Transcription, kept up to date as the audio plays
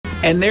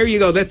And there you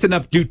go. That's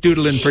enough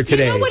doodling for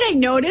today. You know what I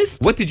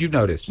noticed? What did you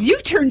notice? You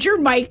turned your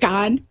mic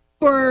on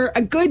for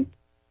a good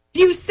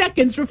few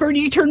seconds before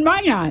you turned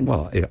mine on.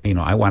 Well,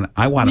 I want a moment.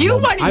 I want a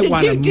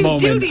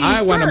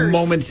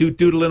moment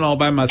doodling all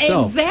by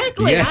myself.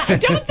 Exactly. Yeah. I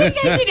don't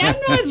think I did. I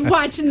was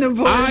watching the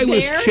board. I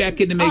was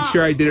checking to make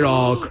sure I did it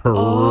all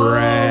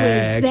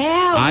correct. Is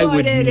that I would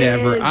what it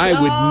never. is?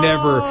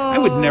 I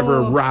would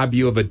never rob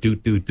you of a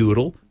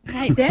doodle.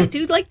 That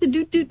dude like the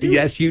doodle.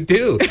 Yes, you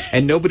do.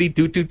 And nobody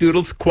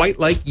doodles quite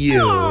like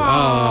you.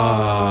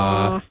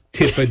 Aww.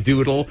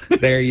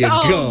 Tippadoodle. There you go.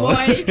 Oh,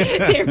 boy.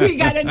 There we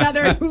got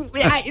another.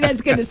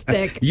 That's going to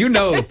stick. You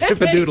know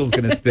Tippadoodle's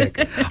going to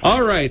stick.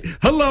 All right.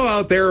 Hello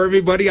out there,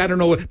 everybody. I don't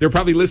know. They're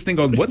probably listening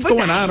going, what's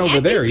going on over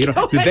there?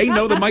 Did they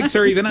know the mics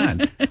are even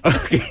on?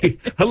 Okay.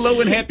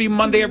 Hello and happy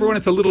Monday, everyone.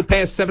 It's a little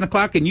past 7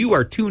 o'clock, and you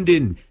are tuned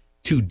in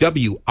to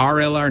WRLR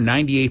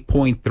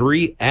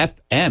 98.3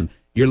 FM.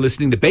 You're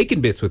listening to Bacon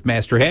Bits with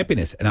Master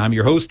Happiness, and I'm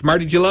your host,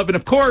 Marty J. Love. And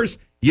of course,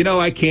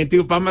 I can't do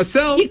it by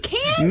myself. You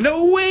can't?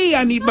 No way.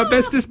 I need my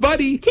bestest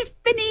buddy.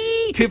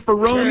 Tiffany.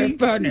 Tiffaroni.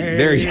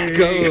 There you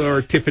go.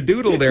 Or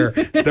Tiffadoodle there.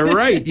 They're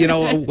right.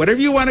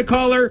 Whatever you want to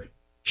call her,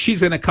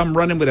 she's going to come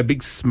running with a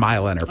big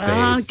smile on her face.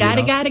 Oh,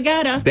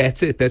 gotta.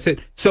 That's it.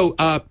 So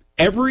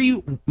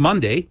every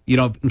Monday,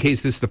 in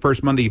case this is the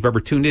first Monday you've ever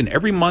tuned in,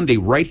 every Monday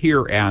right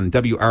here on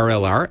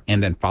WRLR,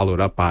 and then followed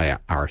up by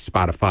our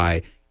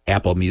Spotify,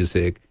 Apple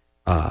Music,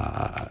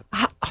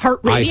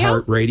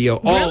 iHeartRadio, really?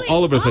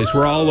 all over the place.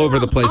 We're all over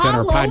the place on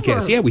our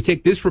podcast. Yeah, we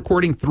take this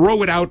recording,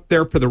 throw it out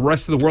there for the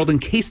rest of the world in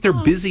case they're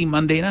busy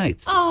Monday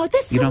nights. Oh,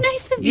 that's so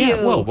nice of you.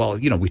 Yeah, well,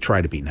 we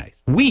try to be nice.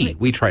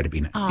 We try to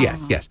be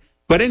nice. Yes.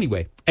 But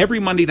anyway, every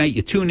Monday night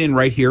you tune in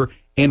right here.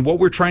 And what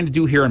we're trying to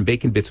do here on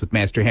Bacon Bits with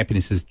Master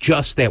Happiness is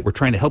just that. We're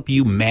trying to help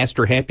you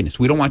master happiness.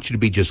 We don't want you to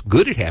be just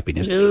good at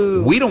happiness.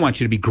 No. We don't want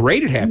you to be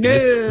great at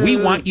happiness. No.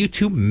 We want you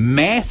to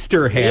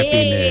master happiness.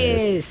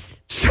 Yes.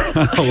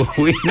 So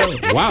we know.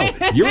 Wow,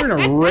 you're in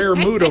a rare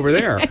mood over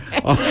there.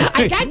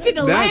 I got you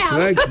to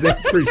laugh.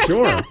 That's for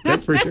sure.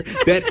 That's for sure.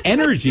 That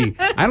energy.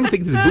 I don't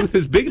think this booth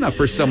is big enough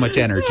for so much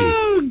energy.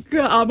 Oh,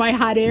 God. All my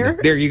hot air.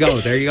 There you go.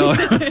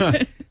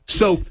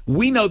 So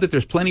we know that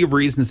there's plenty of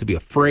reasons to be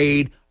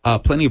afraid,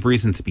 plenty of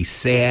reasons to be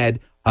sad,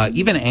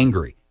 even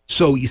angry.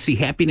 So you see,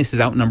 happiness is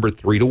outnumbered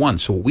 3-1.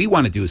 So what we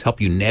want to do is help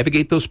you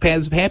navigate those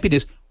paths of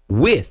happiness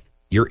with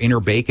your inner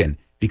bacon,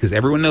 because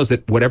everyone knows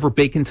that whatever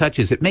bacon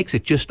touches, it makes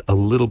it just a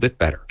little bit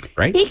better,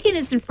 right? Bacon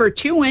isn't for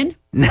chewing.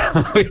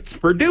 No, it's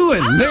for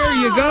doing. Oh. There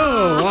you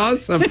go.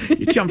 Awesome.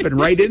 You're jumping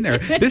right in there.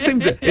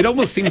 It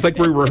almost seems like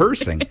we're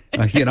rehearsing,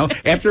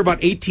 After about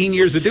 18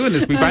 years of doing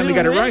this, we finally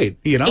got it right,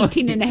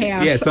 18 and a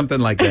half. Yeah, something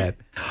like that.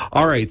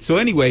 All right. So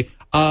anyway,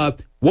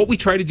 what we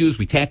try to do is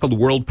we tackle the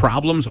world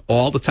problems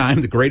all the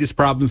time, the greatest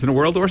problems in the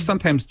world, or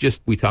sometimes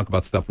just we talk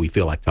about stuff we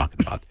feel like talking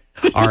about.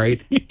 All right.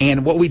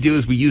 And what we do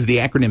is we use the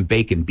acronym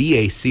BACON,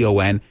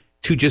 BACON,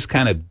 to just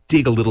kind of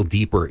dig a little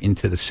deeper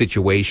into the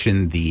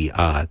situation, the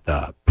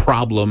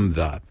problem,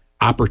 the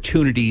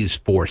opportunities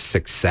for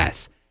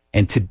success.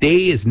 And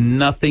today is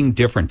nothing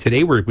different.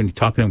 Today we're going to be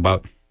talking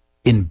about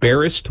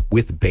embarrassed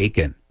with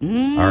bacon. All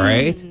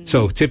right.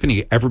 So,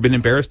 Tiffany, ever been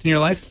embarrassed in your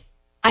life?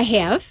 I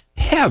have.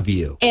 Have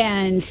you?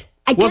 And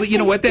I guess you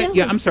know what that?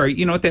 Yeah, I'm sorry.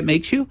 You know what that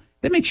makes you?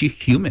 That makes you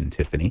human,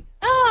 Tiffany.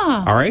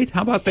 Oh. All right.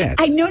 How about that?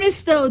 I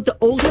noticed though, the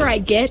older I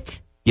get,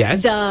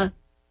 yes, I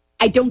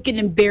don't get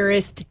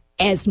embarrassed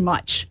as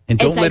much. And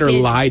don't let her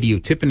lie to you.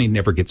 Tiffany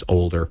never gets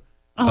older.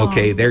 Oh.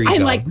 Okay, there you go.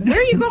 I'm like, where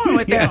are you going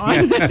with that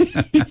one?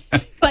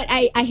 But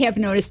I have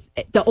noticed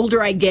the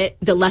older I get,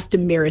 the less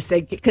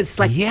embarrassing, because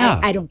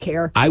I don't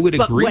care. I would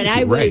agree. But when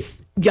I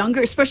was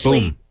younger,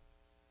 especially. Boom.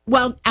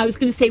 Well, I was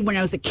going to say when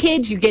I was a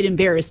kid, you get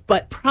embarrassed,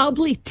 but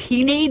probably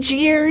teenage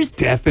years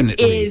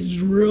definitely is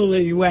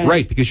really when.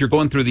 Right, because you're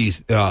going through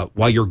these,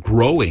 while you're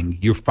growing,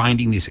 you're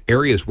finding these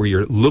areas where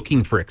you're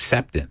looking for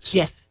acceptance.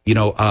 Yes.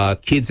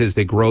 Kids, as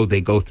they grow,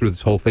 they go through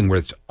this whole thing where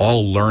it's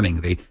all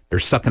learning. They're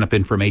sucking up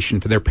information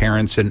from their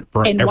parents and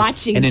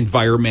watching an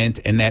environment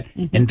and that.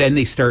 Mm-hmm. And then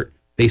they start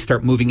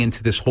moving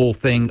into this whole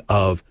thing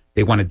of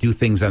they want to do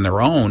things on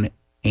their own.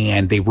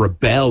 And they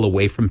rebel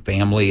away from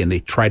family, and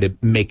they try to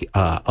make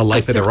a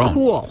life of their own.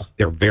 Cool.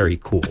 They're very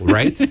cool,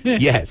 right?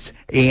 Yes.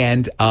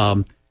 And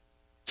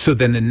so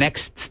then the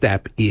next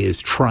step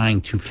is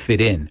trying to fit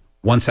in.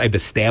 Once I've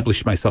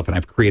established myself and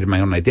I've created my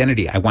own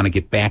identity, I want to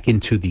get back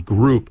into the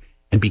group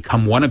and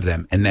become one of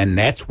them. And then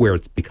that's where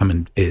it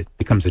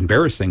becomes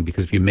embarrassing,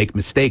 because if you make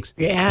mistakes,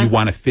 you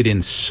want to fit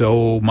in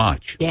so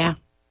much. Yeah.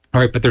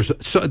 All right, but there's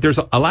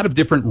a lot of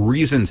different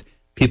reasons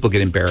people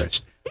get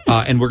embarrassed.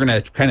 And we're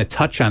going to kind of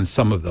touch on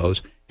some of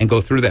those and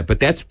go through that. But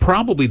that's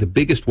probably the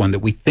biggest one that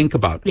we think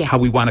about, how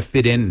we want to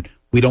fit in.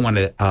 We don't want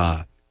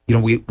to,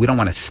 we don't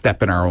want to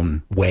step in our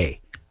own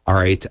way. All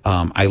right.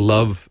 I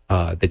love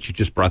that you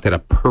just brought that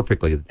up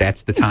perfectly.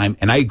 That's the time.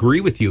 And I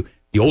agree with you.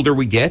 The older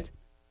we get,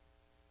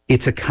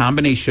 it's a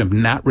combination of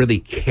not really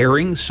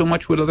caring so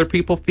much what other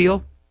people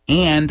feel.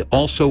 And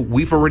also,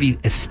 we've already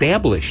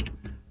established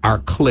our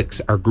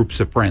cliques, our groups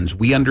of friends.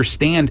 We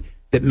understand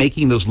that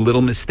making those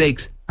little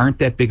mistakes aren't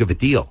that big of a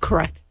deal.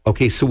 Correct.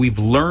 Okay, so we've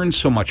learned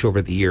so much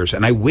over the years,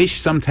 and I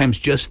wish sometimes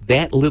just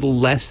that little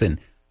lesson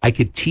I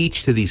could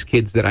teach to these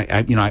kids that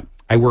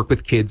I work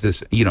with kids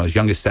as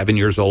young as 7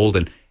 years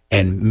old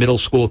and middle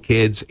school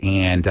kids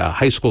and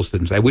high school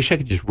students. I wish I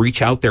could just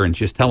reach out there and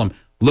just tell them,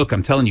 look,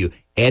 I'm telling you,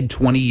 add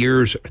 20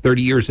 years,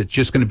 30 years, it's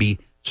just going to be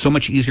so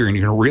much easier, and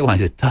you're going to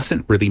realize it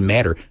doesn't really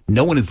matter.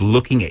 No one is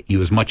looking at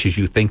you as much as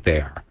you think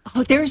they are.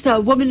 Oh, there's a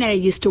woman that I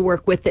used to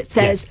work with that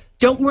says,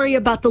 don't worry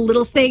about the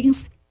little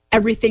things.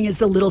 Everything is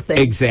the little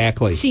things.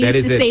 Exactly. She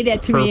used to say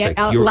that to me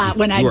a lot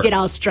when I'd get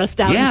all stressed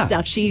out and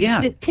stuff. She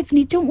said,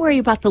 Tiffany, don't worry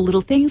about the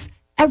little things.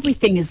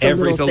 Everything is the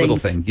little things. Every little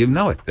thing. You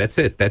know it. That's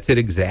it. That's it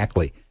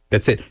exactly.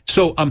 That's it.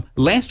 So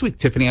last week,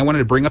 Tiffany, I wanted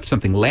to bring up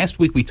something. Last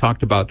week we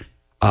talked about,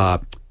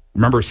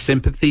 remember,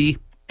 sympathy,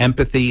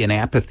 empathy, and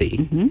apathy.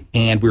 Mm-hmm.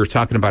 And we were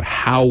talking about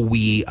how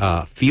we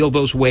feel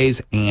those ways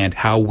and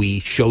how we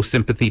show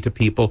sympathy to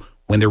people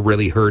when they're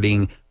really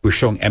hurting. We're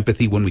showing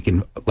empathy when we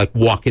can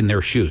walk in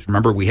their shoes.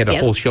 Remember, we had a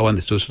whole show on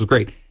this. So this was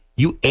great.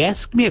 You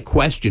asked me a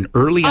question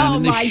early on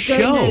in the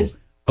show.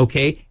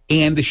 Okay.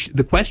 And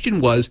the question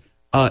was,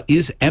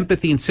 is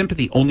empathy and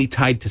sympathy only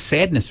tied to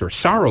sadness or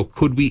sorrow?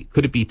 Could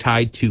it be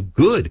tied to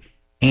good?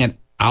 And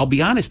I'll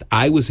be honest,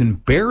 I was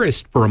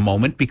embarrassed for a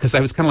moment because I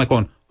was kind of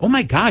going, oh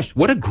my gosh,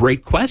 what a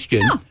great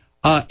question.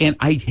 Yeah. And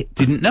I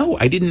didn't know.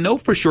 I didn't know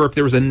for sure if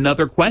there was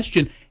another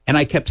question. And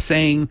I kept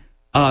saying,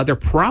 there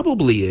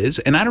probably is.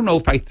 And I don't know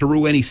if I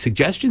threw any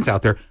suggestions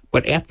out there,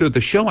 but after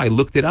the show, I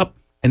looked it up,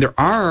 and there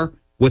are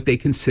what they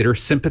consider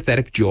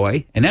sympathetic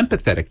joy and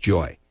empathetic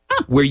joy,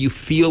 where you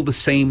feel the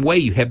same way.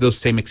 You have those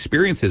same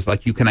experiences.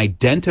 Like you can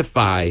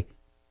identify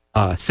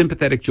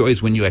sympathetic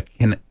joys when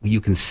you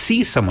can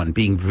see someone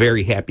being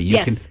very happy.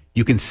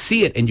 You can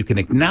see it and you can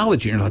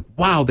acknowledge it. And you're like,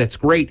 wow, that's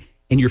great.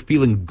 And you're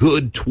feeling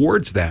good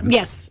towards them.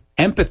 Yes.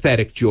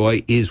 Empathetic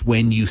joy is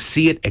when you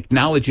see it,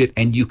 acknowledge it,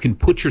 and you can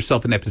put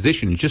yourself in that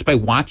position. And just by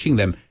watching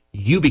them,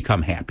 you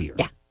become happier.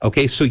 Yeah.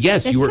 Okay. So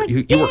yes, you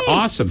were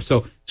awesome.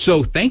 So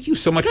thank you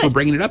so much for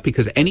bringing it up,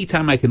 because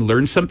anytime I can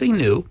learn something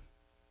new,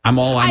 I'm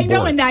all on board. I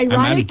know, and the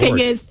ironic thing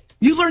is,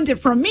 you learned it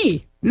from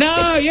me.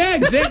 No, yeah,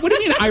 exactly. What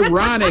do you mean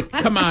ironic?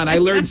 Come on, I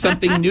learned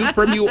something new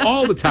from you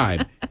all the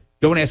time.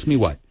 Don't ask me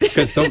what,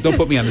 because don't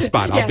put me on the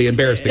spot. I'll be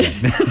embarrassed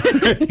again.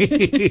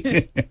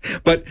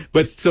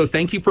 but so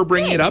thank you for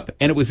bringing it up,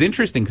 and it was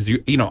interesting because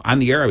on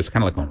the air I was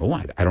kind of like, oh,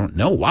 I don't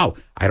know. Wow,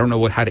 I don't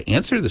know how to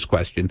answer this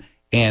question,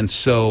 and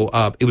so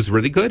it was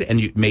really good, and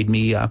you made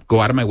me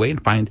go out of my way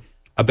and find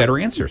a better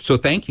answer. So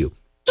thank you.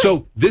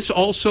 So this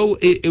also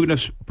it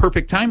was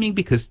perfect timing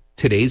because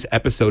today's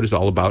episode is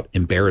all about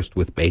embarrassed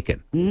with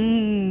bacon.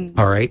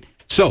 All right,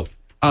 so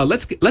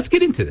let's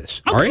get into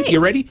this. Okay. All right, you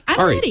ready?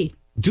 I'm ready.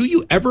 Do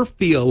you ever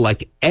feel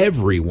like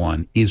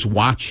everyone is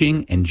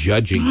watching and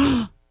judging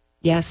you?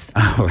 Yes.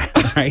 All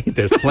right.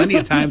 There's plenty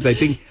of times I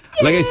think,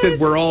 like I said,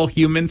 we're all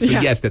human. So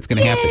yes, that's going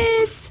to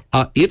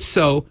happen. If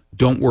so,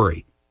 don't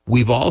worry.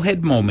 We've all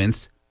had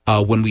moments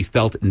when we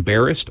felt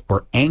embarrassed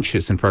or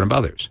anxious in front of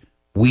others.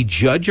 We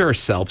judge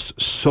ourselves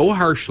so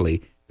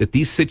harshly that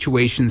these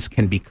situations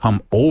can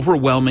become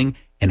overwhelming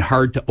and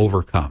hard to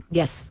overcome.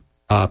 Yes.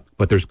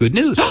 But there's good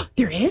news.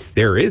 There is?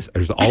 There is.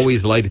 There's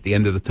always light at the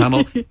end of the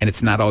tunnel, and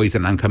it's not always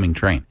an oncoming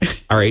train.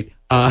 All right?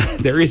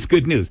 There is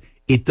good news.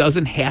 It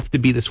doesn't have to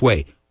be this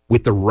way.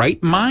 With the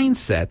right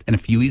mindset and a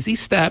few easy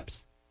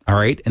steps, all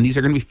right, and these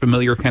are going to be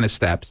familiar kind of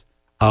steps,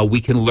 we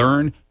can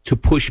learn to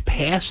push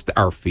past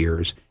our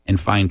fears and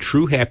find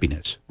true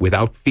happiness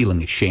without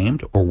feeling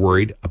ashamed or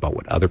worried about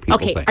what other people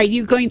think. Are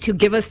you going to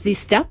give us these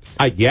steps?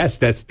 Yes,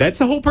 that's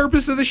the whole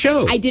purpose of the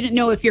show. I didn't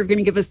know if you're going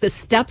to give us the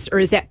steps, or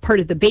is that part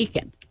of the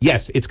bacon?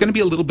 Yes, it's going to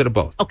be a little bit of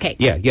both. Okay.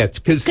 Yeah,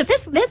 because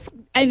this,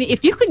 I mean,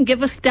 if you can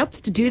give us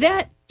steps to do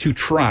that, to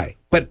try.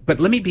 But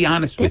let me be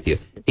honest with you.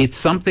 It's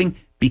something,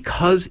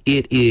 because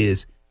it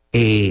is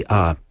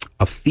a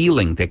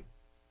feeling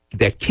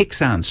that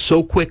kicks on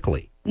so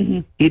quickly.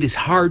 Mm-hmm. It is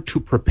hard to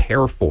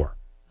prepare for.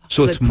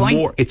 So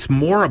it's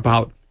more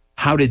about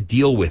how to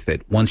deal with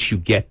it once you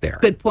get there.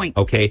 Good point.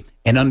 Okay,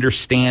 and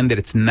understand that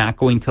it's not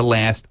going to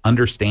last.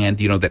 Understand,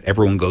 that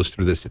everyone goes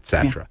through this,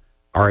 etc.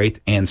 Yeah. All right,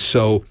 and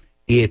so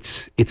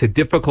it's a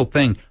difficult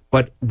thing.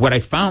 But what I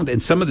found,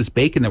 and some of this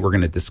bacon that we're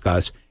going to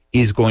discuss,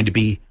 is going to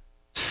be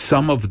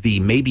some of the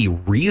maybe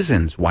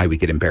reasons why we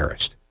get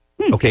embarrassed.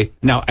 Okay,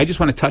 now I just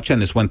want to touch on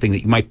this one thing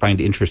that you might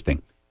find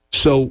interesting.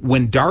 So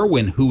when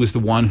Darwin, who was the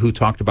one who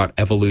talked about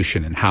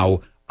evolution and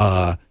how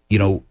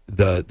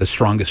the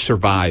strongest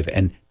survive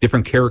and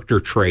different character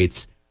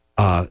traits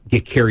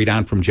get carried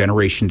on from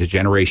generation to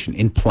generation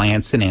in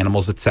plants and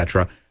animals,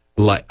 etc.,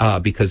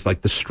 because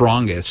the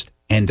strongest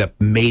end up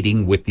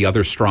mating with the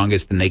other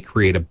strongest and they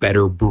create a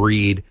better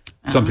breed,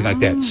 something like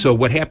that. So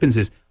what happens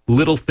is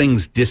little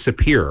things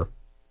disappear,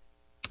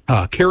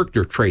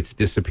 character traits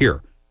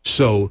disappear.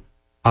 So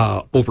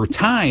over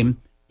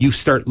time, you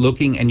start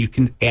looking and you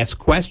can ask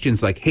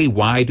questions like, hey,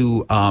 why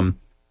do I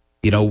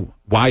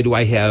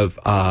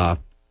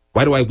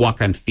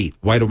walk on feet?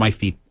 Why do my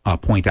feet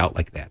point out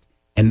like that?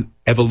 And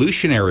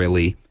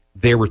evolutionarily,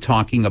 they were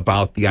talking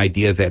about the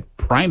idea that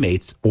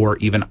primates or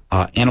even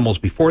animals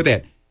before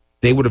that,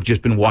 they would have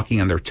just been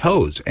walking on their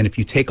toes. And if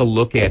you take a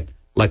look at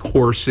like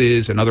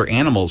horses and other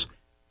animals,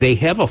 they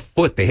have a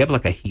foot, they have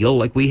like a heel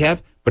like we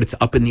have, but it's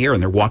up in the air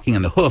and they're walking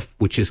on the hoof,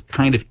 which is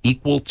kind of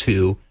equal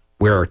to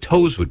where our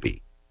toes would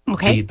be.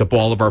 Okay. The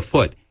ball of our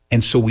foot.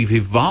 And so we've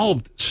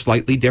evolved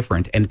slightly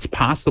different, and it's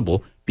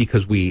possible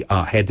because we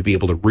had to be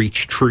able to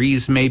reach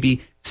trees,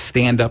 maybe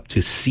stand up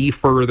to see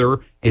further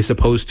as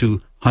opposed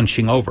to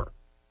hunching over.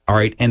 All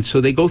right. And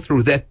so they go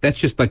through that. That's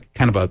just like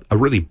kind of a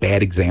really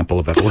bad example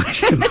of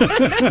evolution.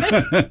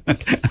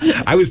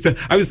 I was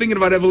thinking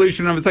about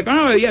evolution. And I was like,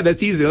 oh, yeah,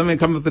 that's easy. Let me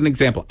come up with an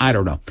example. I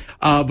don't know.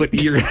 But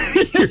you're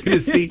going to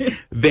see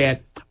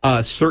that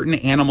certain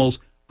animals,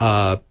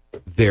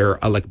 they're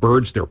like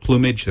birds, their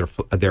plumage,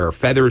 their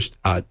feathers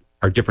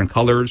are different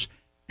colors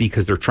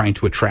because they're trying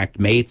to attract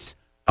mates.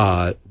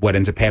 What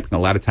ends up happening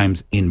a lot of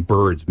times in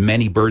birds,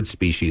 many bird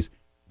species,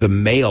 the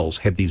males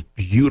have these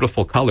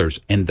beautiful colors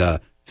and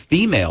the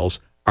females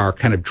are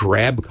kind of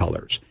drab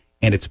colors.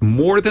 And it's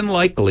more than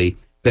likely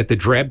that the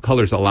drab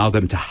colors allow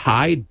them to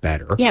hide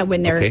better. Yeah,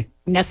 when they're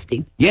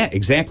nesting. Yeah,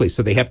 exactly.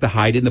 So they have to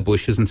hide in the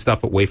bushes and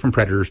stuff away from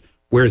predators,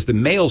 whereas the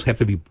males have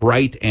to be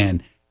bright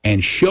and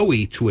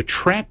showy to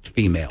attract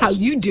females. How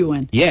you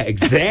doing? Yeah,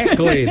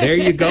 exactly. There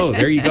you go.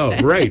 There you go.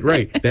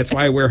 Right. That's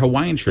why I wear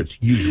Hawaiian shirts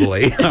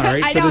usually. All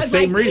right, I know, for the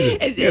same reason.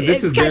 Yeah,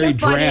 this is very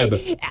drab.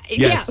 Yes. Yes.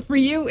 Yeah, for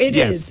you it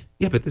is.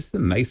 Yeah, but this is a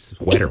nice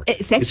sweater.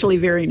 It's actually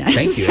very nice.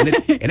 Thank you.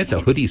 And it's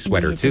a hoodie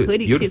sweater too. It's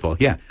beautiful.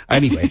 Too. Yeah.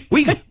 Anyway,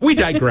 we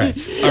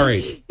digress. All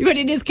right. But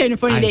it is kind of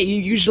funny that you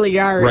usually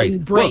are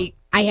in bright. Well,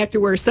 I have to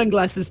wear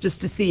sunglasses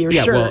just to see your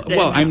shirt.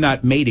 Well, I'm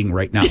not mating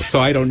right now, so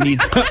I don't need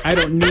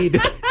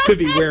to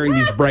be wearing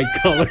these bright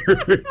colors.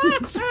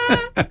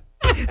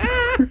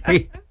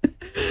 Right.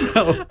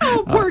 So,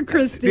 poor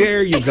Christy.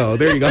 There you go.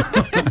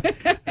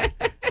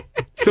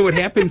 So it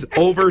happens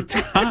over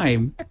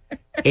time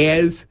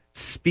as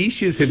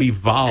species have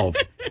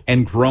evolved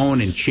and grown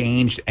and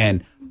changed,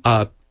 and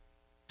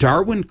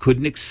Darwin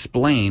couldn't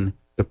explain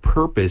the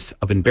purpose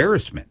of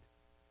embarrassment.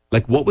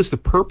 Like, what was the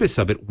purpose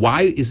of it?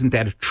 Why isn't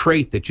that a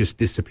trait that just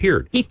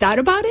disappeared? He thought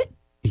about it?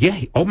 Yeah.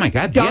 Oh, my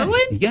God. Darwin?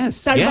 Yeah. Yes.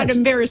 Thought about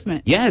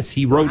embarrassment. Yes.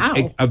 He wrote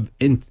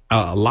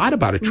a lot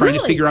about it, trying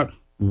to figure out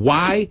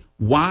why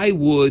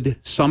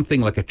would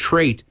something like a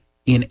trait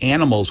in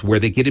animals where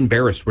they get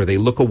embarrassed, where they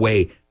look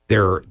away,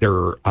 their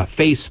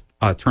face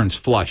turns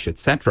flush,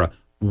 etc.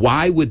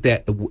 Why would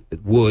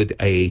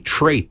a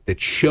trait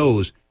that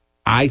shows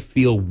I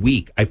feel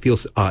weak, I feel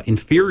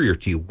inferior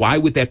to you, why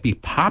would that be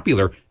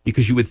popular?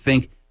 Because you would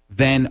think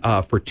then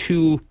for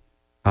two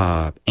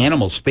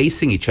animals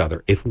facing each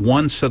other, if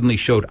one suddenly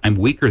showed I'm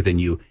weaker than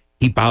you,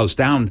 he bows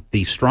down,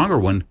 the stronger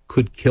one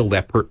could kill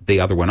the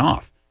other one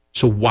off.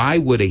 So why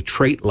would a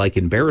trait like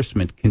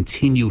embarrassment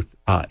continue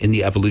in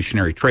the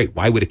evolutionary trait?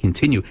 Why would it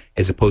continue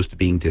as opposed to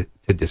being to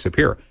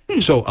disappear?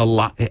 So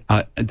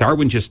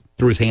Darwin just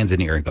threw his hands in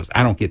the air and goes,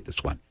 I don't get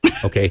this one.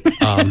 Okay.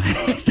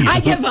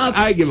 I give up.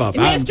 I give up.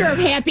 Master of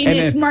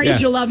Happiness, Marty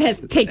Jolove has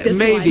to take this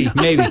one.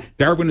 Maybe.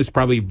 Darwin was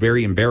probably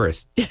very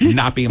embarrassed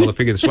not being able to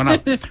figure this one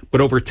out.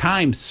 But over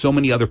time, so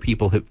many other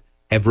people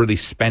have really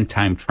spent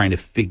time trying to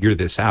figure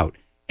this out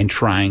and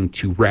trying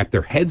to wrap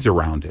their heads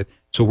around it.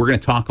 So we're going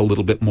to talk a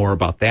little bit more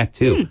about that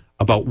too,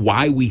 about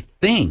why we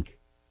think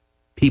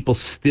people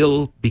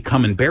still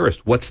become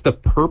embarrassed. What's the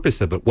purpose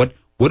of it? What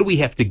do we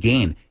have to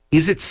gain?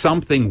 Is it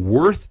something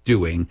worth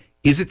doing?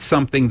 Is it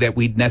something that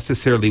we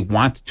necessarily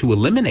want to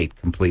eliminate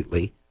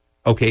completely?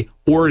 Okay.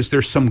 Or is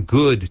there some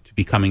good to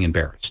becoming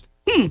embarrassed?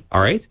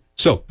 All right.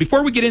 So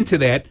before we get into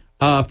that,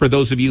 for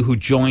those of you who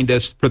joined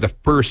us for the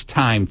first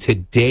time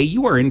today,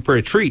 you are in for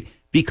a treat,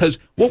 because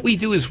what we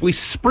do is we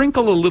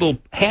sprinkle a little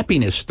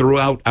happiness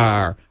throughout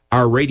our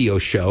radio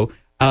show.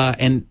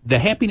 And the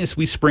happiness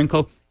we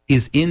sprinkle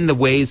is in the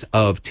ways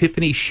of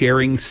Tiffany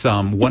sharing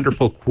some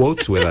wonderful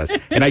quotes with us.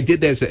 And I did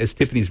this as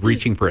Tiffany's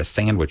reaching for a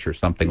sandwich or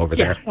something over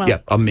there.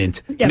 Well, a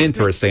mint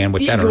or a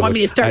sandwich. I don't know. You want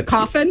me to start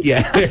coughing?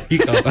 Yeah, there you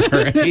go. All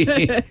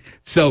right.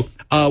 So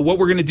what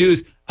we're going to do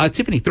is,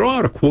 Tiffany, throw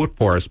out a quote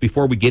for us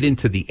before we get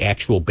into the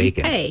actual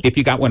bacon. Okay. If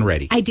you got one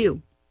ready. I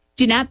do.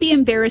 Do not be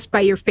embarrassed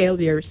by your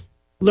failures.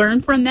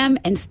 Learn from them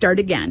and start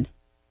again.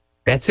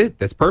 That's it.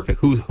 That's perfect.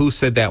 Who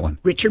said that one?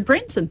 Richard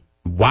Branson.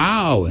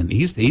 Wow, and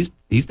he's the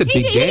big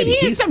daddy.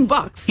 He has some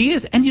bucks. He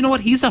is, and you know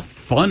what? He's a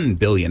fun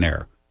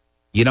billionaire.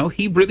 You know,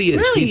 he really is.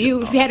 Really?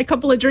 You've had a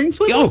couple of drinks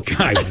with him? Oh,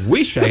 God, I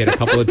wish I had a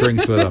couple of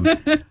drinks with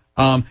him.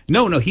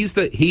 No, he's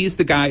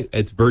the guy.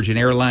 It's Virgin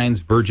Airlines,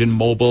 Virgin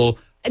Mobile.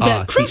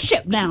 The cruise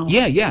ship now.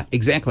 Yeah,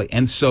 exactly.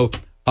 And so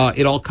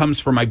it all comes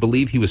from, I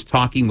believe he was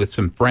talking with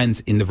some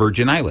friends in the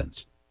Virgin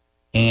Islands.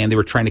 And they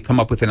were trying to come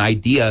up with an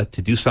idea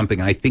to do something.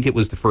 And I think it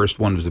was the first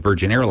one was the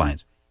Virgin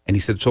Airlines. And he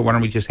said, so why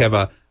don't we just have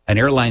an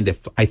airline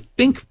that I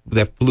think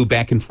that flew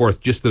back and forth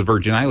just to the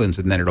Virgin Islands,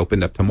 and then it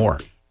opened up to more.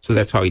 So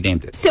that's how he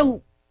named it.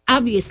 So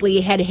obviously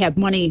he had to have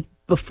money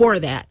before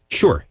that.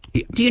 Sure.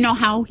 Do you know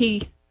how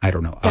he I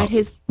don't know. got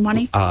his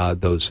money?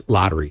 Those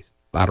lottery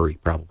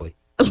probably.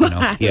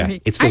 Yeah,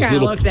 it's I those gotta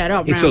little. look that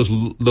up It's now.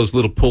 those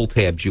little pull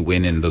tabs you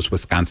win in those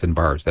Wisconsin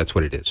bars. That's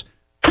what it is.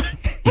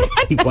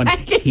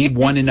 he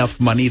won enough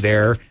money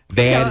there.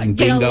 That To and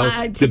get a bingo,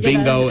 lot, to the get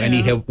bingo, a, and he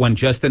yeah. had won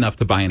just enough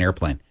to buy an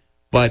airplane.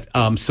 But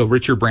so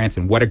Richard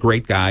Branson, what a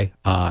great guy,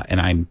 and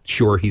I'm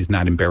sure he's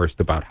not embarrassed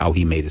about how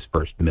he made his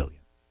first $1 million.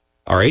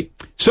 All right,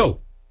 so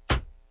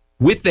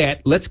with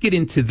that, let's get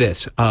into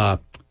this.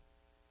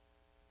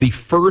 The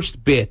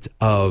first bit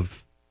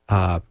of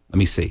let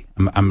me see.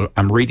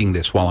 I'm reading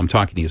this while I'm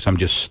talking to you, so I'm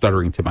just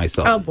stuttering to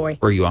myself. Oh, boy.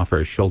 Where you offer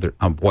a shoulder.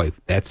 Oh boy,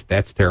 that's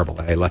terrible.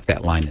 I left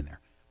that line in there.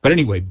 But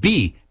anyway,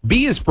 B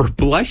is for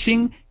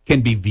blushing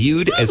can be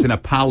viewed as an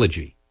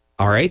apology.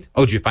 All right.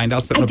 Oh, did you find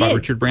out something I about did.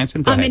 Richard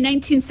Branson? Go In ahead.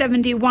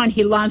 1971,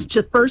 he launched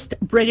the first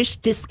British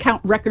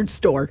discount record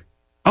store.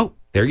 Oh,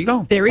 there you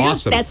go. There we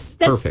awesome. go. That's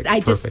perfect. I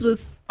just perfect.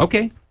 was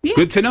Okay. Yeah.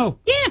 Good to know.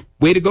 Yeah.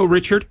 Way to go,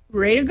 Richard.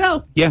 ready to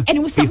go. Yeah. And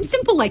it was something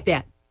simple like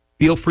that.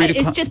 Feel free to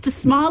It's come. just a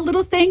small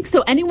little thing,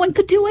 so anyone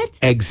could do it.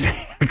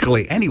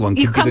 Exactly. Anyone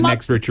You could be the come up-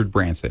 next Richard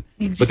Branson.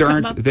 You But just there come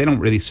aren't. up- They don't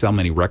really sell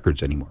many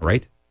records anymore,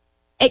 right?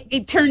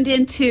 It turned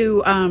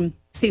into,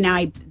 see, now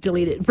I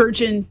deleted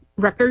Virgin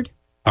Record.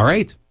 All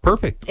right.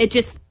 Perfect. He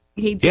just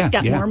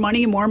got yeah. more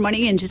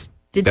money and just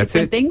did That's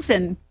different it. things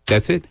and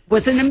That's it.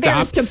 wasn't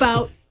embarrassed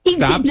about. He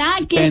Stop did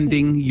not get.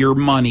 spending your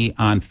money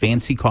on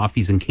fancy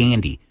coffees and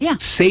candy. Yeah.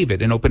 Save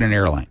it and open an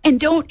airline. And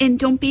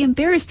don't be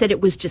embarrassed that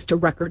it was just a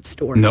record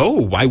store. No,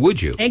 why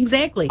would you?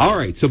 Exactly. All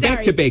right, so back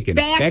Sorry. to bacon.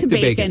 Back to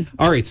bacon.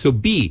 All right, so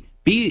B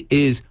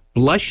is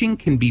blushing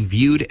can be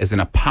viewed as an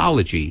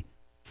apology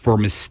for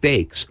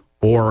mistakes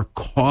or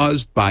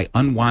caused by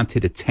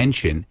unwanted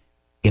attention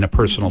in a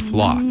personal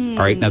flaw. All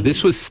right, now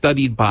this was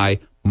studied by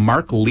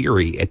Mark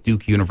Leary at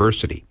Duke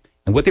University.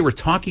 And what they were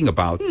talking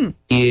about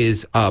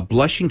is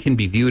blushing can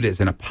be viewed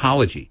as an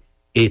apology.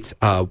 It's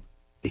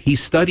he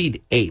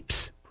studied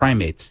apes,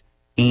 primates,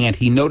 and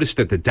he noticed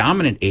that the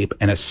dominant ape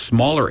and a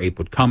smaller ape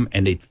would come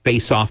and they'd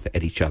face off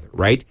at each other,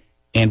 right?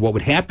 And what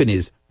would happen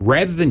is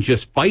rather than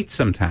just fight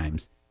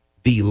sometimes,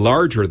 the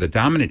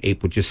dominant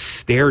ape would just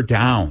stare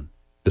down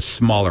the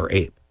smaller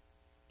ape.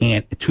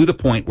 And to the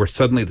point where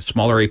suddenly the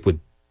smaller ape would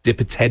dip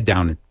its head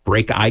down and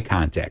break eye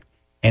contact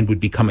and would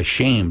become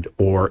ashamed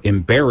or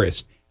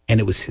embarrassed. And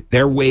it was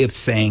their way of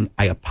saying,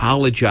 I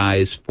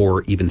apologize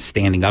for even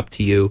standing up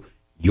to you.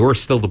 You're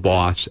still the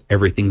boss.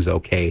 Everything's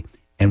okay.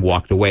 And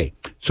walked away.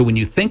 So when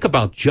you think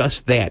about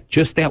just that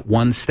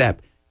one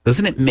step,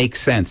 doesn't it make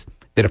sense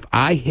that if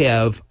I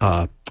have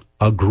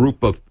a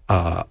group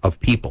of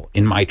people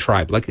in my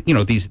tribe, like, you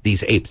know,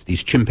 these apes,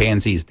 these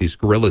chimpanzees, these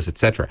gorillas,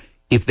 etc.,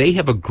 if they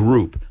have a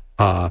group,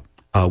 what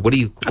do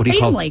you call it?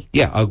 family.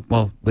 Yeah.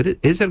 Well, what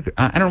is it?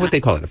 I don't know what they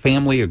call it. A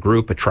family, a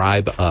group, a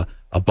tribe,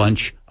 a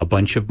bunch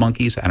of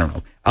monkeys. I don't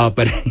know.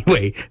 But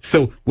anyway,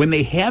 so when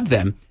they have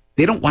them,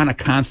 they don't want to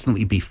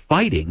constantly be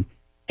fighting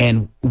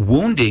and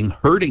wounding,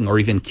 hurting, or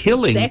even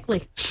killing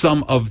Exactly.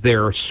 some of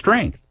their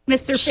strength.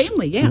 It's their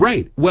family, yeah.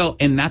 Right. Well,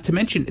 and not to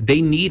mention,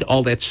 they need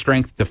all that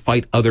strength to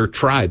fight other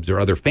tribes or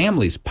other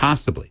families,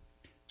 possibly.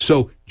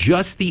 So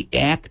just the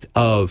act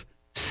of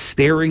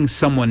staring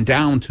someone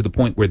down to the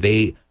point where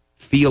they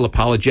feel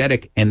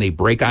apologetic and they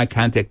break eye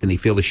contact and they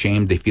feel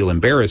ashamed, they feel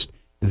embarrassed,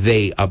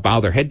 they bow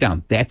their head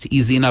down. That's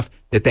easy enough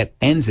that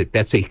ends it.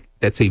 That's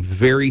a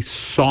very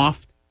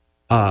soft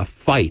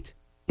fight.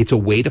 It's a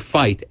way to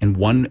fight, and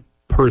one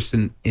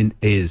person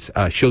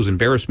shows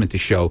embarrassment to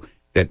show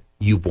that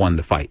you've won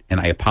the fight. And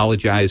I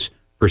apologize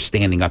for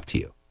standing up to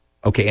you.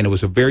 Okay, and it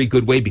was a very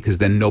good way because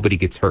then nobody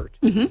gets hurt.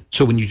 Mm-hmm.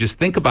 So when you just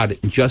think about it,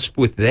 and just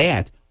with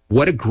that,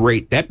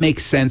 that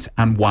makes sense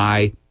on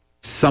why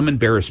some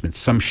embarrassment,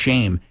 some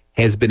shame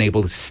has been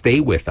able to stay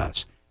with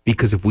us.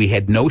 Because if we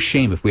had no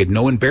shame, if we had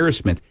no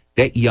embarrassment,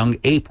 that young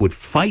ape would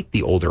fight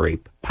the older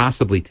ape,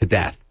 possibly to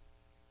death.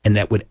 And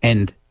that would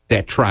end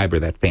that tribe or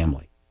that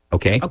family.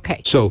 Okay?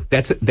 Okay. So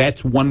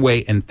that's one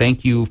way. And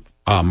thank you,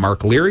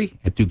 Mark Leary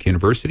at Duke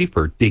University,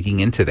 for digging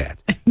into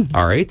that.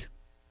 All right?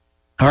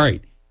 All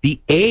right.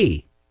 The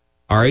A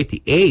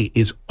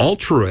is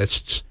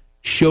altruists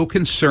show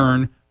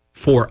concern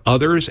for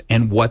others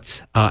and blah,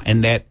 blah,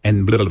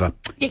 blah.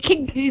 Yeah,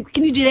 can you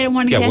do that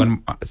one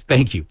again? Yeah,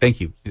 thank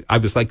you. I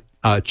was like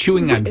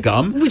chewing on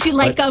gum. Would you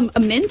like a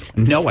mint?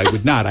 No, I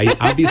would not. I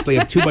obviously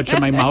have too much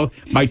in my mouth.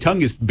 My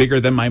tongue is bigger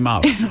than my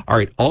mouth. All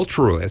right,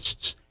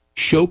 altruists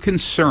show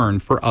concern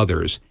for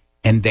others,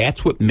 and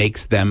that's what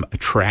makes them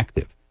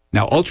attractive.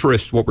 Now,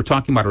 altruists, what we're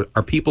talking about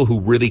are people who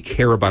really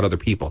care about other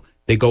people.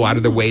 They go out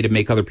of their way to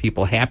make other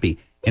people happy.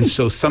 And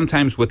so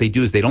sometimes what they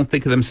do is they don't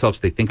think of themselves,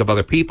 they think of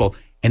other people,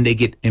 and they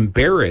get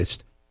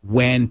embarrassed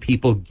when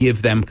people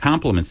give them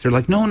compliments. They're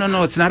like, no,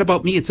 it's not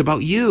about me, it's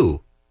about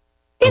you.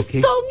 It's Okay.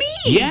 so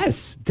mean.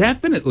 Yes,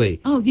 definitely.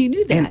 Oh, you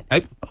knew that.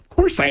 And of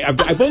course,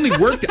 I've only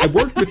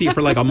worked with you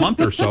for like a month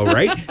or so,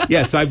 right?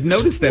 Yeah, so I've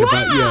noticed that Wow.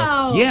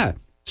 about you. Yeah.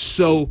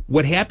 So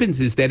what happens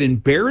is that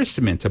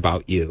embarrassment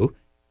about you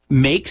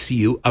makes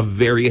you a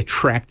very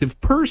attractive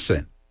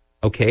person.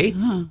 Okay?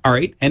 All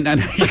right. And then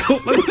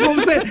what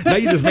was that? Now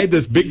you just made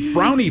this big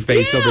frowny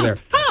face over there.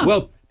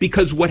 Well,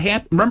 because what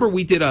happened, remember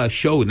we did a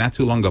show not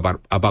too long ago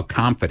about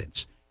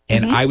confidence.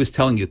 And I was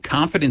telling you,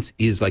 confidence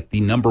is like the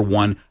number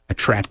one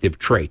attractive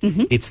trait.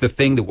 It's the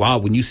thing that, wow,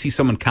 when you see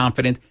someone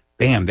confident,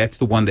 bam, that's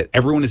the one that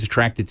everyone is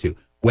attracted to,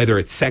 whether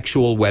it's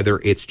sexual, whether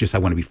it's just I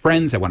want to be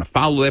friends, I want to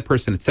follow that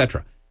person,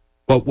 etc.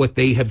 But what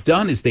they have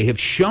done is they have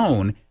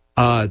shown,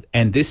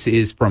 and this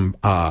is from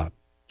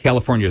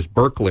California's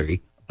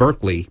Berkeley,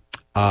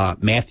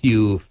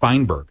 Matthew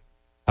Feinberg,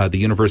 the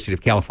University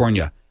of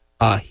California.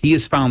 He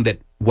has found that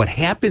what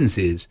happens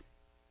is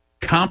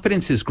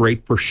confidence is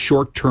great for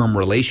short-term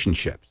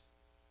relationships.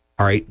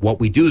 All right. What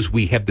we do is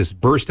we have this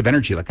burst of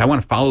energy. Like, I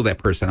want to follow that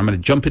person. I'm going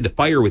to jump into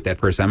fire with that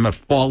person. I'm going to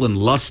fall in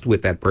lust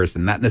with that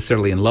person, not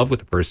necessarily in love with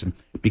the person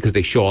because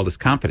they show all this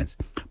confidence.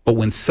 But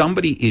when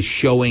somebody is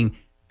showing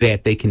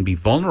that they can be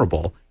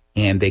vulnerable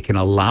and they can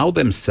allow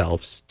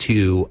themselves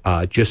to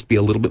just be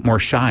a little bit more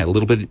shy, a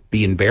little bit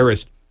be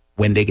embarrassed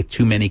when they get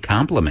too many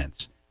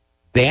compliments,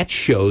 that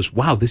shows,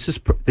 wow, this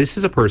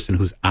is a person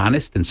who's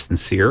honest and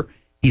sincere.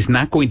 He's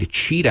not going to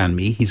cheat on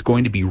me. He's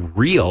going to be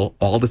real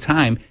all the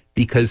time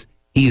because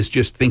he is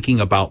just thinking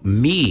about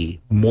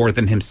me more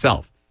than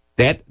himself.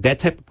 That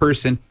type of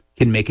person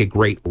can make a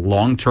great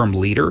long-term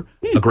leader,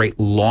 a great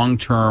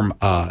long-term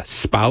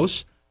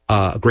spouse,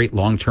 a great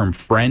long-term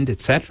friend,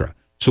 etc.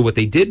 So what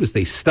they did was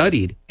they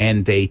studied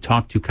and they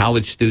talked to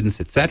college students,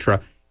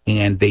 etc.,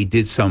 and they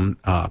did some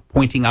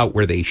pointing out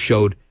where they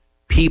showed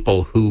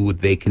people who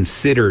they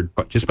considered,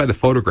 but just by the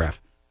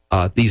photograph,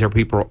 these are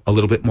people a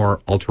little bit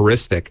more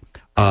altruistic,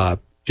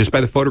 just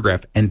by the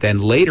photograph, and then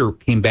later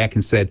came back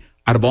and said,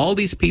 out of all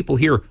these people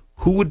here,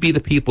 who would be the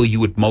people you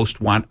would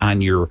most want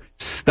on your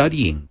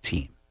studying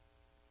team?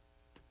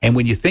 And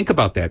when you think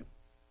about that,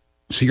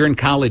 so you're in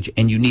college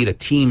and you need a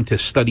team to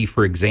study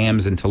for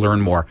exams and to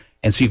learn more.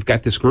 And so you've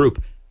got this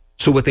group.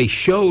 So what they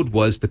showed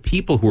was the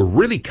people who were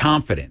really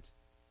confident,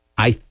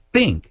 I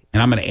think,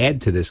 and I'm going to add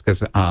to this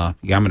because I'm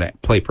going to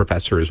play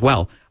professor as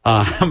well.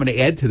 I'm going to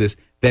add to this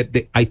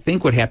that I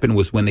think what happened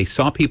was when they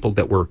saw people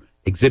that were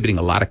exhibiting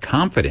a lot of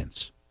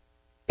confidence,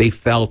 they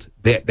felt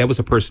that was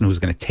a person who was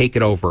going to take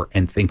it over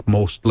and think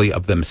mostly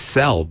of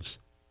themselves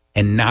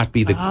and not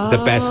be the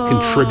best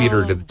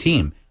contributor to the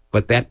team.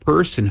 But that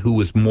person who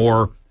was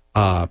more,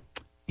 like,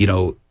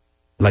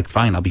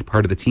 fine, I'll be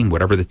part of the team.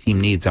 Whatever the team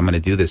needs, I'm going to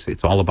do this.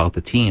 It's all about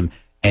the team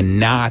and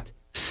not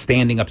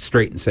standing up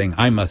straight and saying,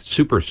 I'm a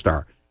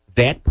superstar.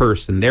 That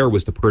person there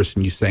was the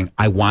person you saying,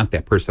 I want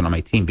that person on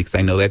my team because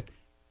I know that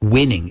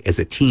winning as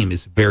a team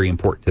is very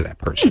important to that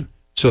person.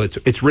 So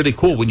it's really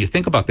cool when you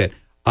think about that.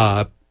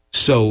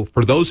 So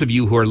for those of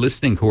you who are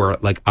listening who are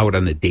like out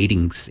on the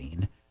dating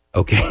scene,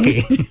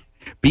 okay,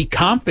 be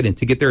confident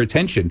to get their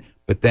attention,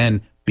 but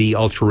then be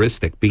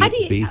altruistic.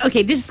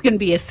 Okay, this is going to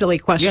be a silly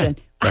question.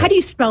 Yeah, right. How do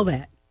you spell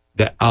that?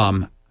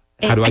 How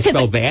do I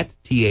spell that?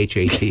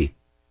 THAT.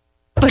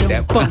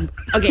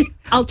 Okay,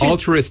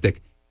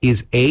 altruistic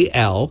is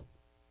ALTRUISTA.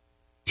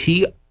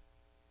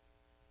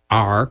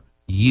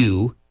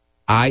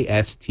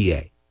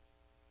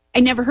 I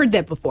never heard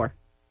that before.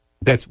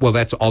 That's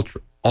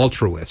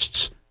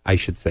altruists, I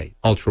should say.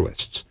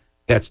 Altruists.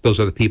 Those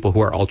are the people who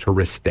are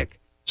altruistic.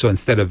 So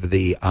instead of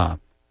the, I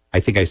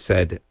think I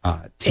said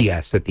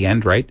TS at the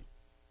end, right?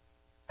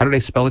 How did I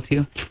spell it to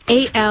you?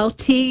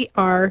 ALTRUISTA.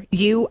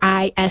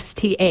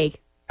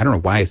 I don't know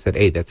why I said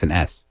A. That's an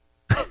S.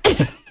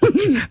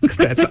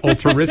 That's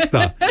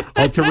Altarista.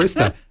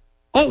 Altarista.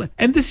 Oh,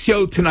 and this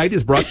show tonight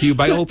is brought to you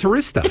by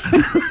Altarista.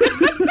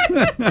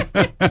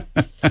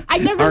 I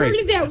never heard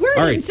of that word.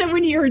 Right. And so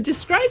when you were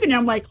describing it,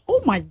 I'm like,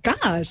 oh my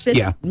gosh,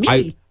 that's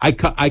me. I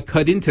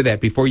cut into that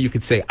before you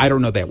could say, I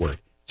don't know that word.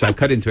 So I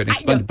cut into it and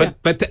explained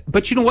it.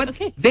 But you know what?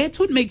 Okay. That's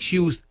what makes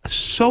you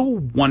so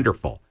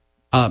wonderful.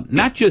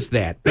 Not just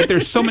that, but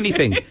there's so many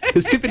things.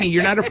 Because Tiffany,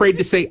 you're not afraid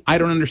to say, I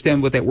don't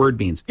understand what that word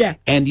means. Yeah.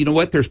 And you know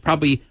what? There's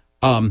probably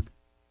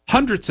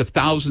hundreds of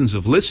thousands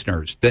of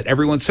listeners that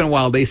every once in a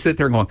while they sit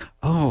there going,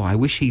 oh, I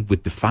wish he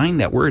would define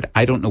that word.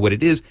 I don't know what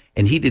it is.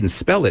 And he didn't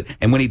spell it.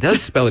 And when he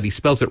does spell it, he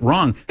spells it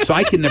wrong. So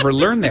I can never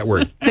learn that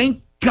word.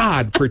 Thank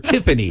God for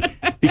Tiffany,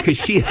 because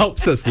she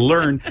helps us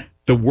learn.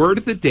 The word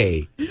of the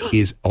day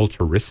is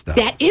Altarista.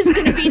 That is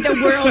going to be the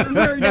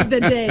word of the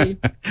day.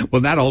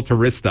 Well, not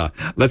Altarista.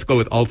 Let's go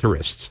with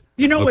altruists.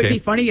 You know, what would be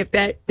funny if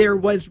there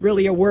was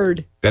really a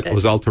word. That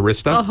was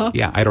Altarista? Uh-huh.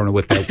 Yeah, I don't know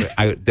what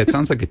that... that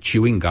sounds like a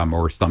chewing gum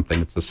or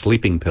something. It's a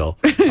sleeping pill.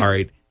 All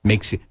right.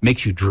 Makes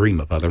you dream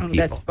of other people.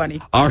 That's funny.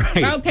 All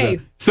right. Okay.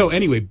 So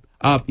anyway,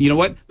 you know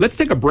what? Let's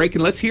take a break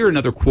and let's hear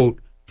another quote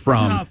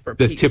from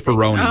the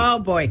Tifferoni. Oh,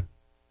 boy.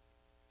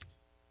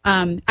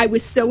 I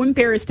was so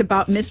embarrassed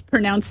about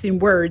mispronouncing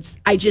words,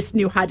 I just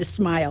knew how to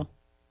smile.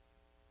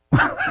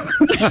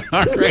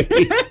 All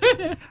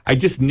right. I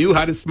just knew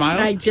how to smile?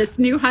 I just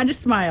knew how to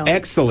smile.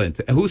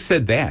 Excellent. Who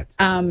said that?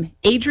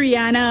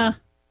 Adriana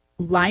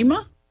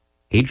Lima.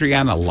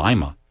 Adriana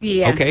Lima.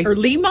 Yeah. Okay. Or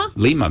Lima?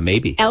 Lima,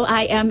 maybe.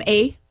 Lima.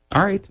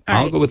 All right.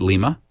 I'll go with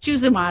Lima. She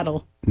was a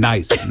model.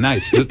 Nice.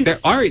 So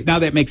all right. Now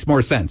that makes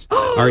more sense.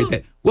 All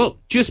right.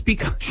 Just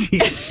because she...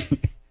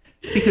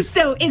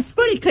 So it's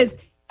funny because...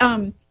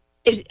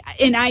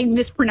 and I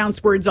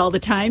mispronounce words all the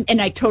time,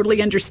 and I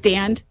totally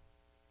understand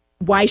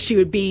why she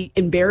would be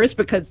embarrassed,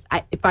 because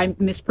if I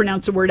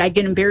mispronounce a word, I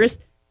get embarrassed,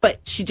 but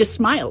she just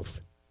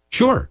smiles.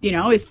 Sure.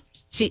 If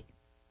she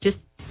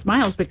just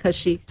smiles because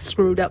she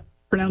screwed up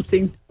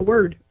pronouncing a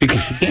word.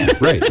 Because she can't.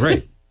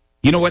 Right.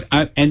 You know what?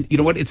 And you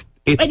know what? But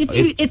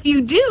if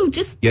you do,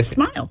 just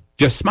smile.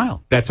 Just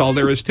smile. That's all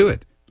there is to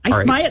it. I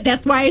smile. Right.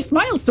 That's why I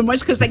smile so much,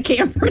 because I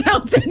can't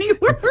pronounce any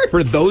words.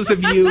 For those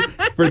of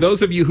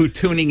you who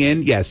tuning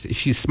in, yes,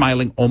 she's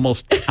smiling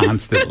almost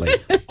constantly.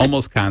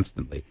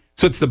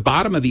 So it's the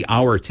bottom of the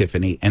hour,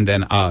 Tiffany, and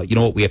then you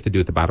know what we have to do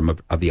at the bottom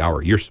of the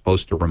hour? You're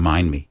supposed to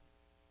remind me.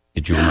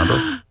 Did you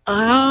remember?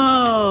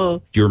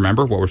 Oh. Do you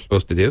remember what we're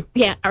supposed to do?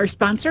 Yeah, our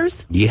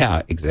sponsors?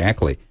 Yeah,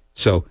 exactly.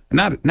 So we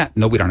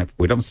don't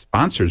have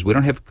sponsors. We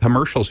don't have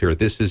commercials here.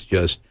 This is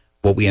just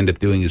what we end up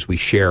doing is we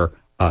share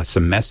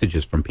some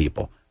messages from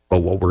people. But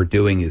what we're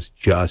doing is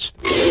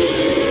just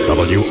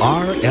WRLR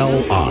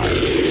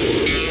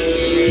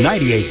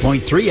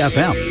 98.3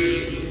 FM.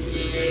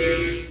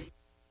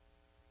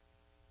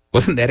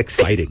 Wasn't that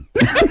exciting?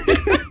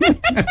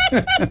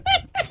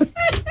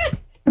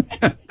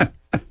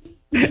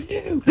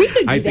 We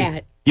could do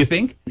that. You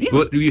think? Yeah.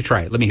 Well, you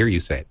try it. Let me hear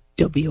you say it.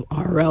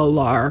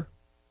 WRLR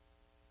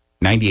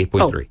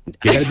 98.3. You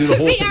got to do the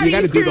whole thing. You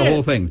got to do the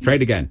whole thing. Try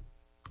it again.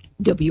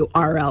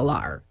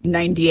 WRLR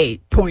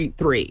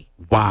 98.3.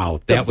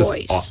 Wow, that was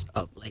voice awesome.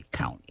 Of Lake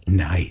County.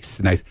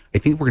 Nice. I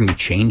think we're going to be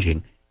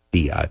changing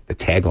the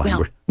tagline.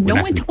 Well, no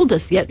one told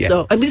us yet,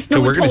 so at least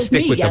no one told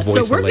me yet.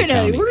 So we're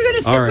gonna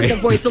stick with the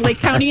voice of Lake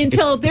County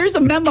until there's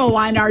a memo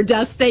on our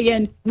desk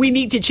saying we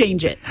need to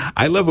change it.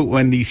 I love it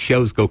when these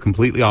shows go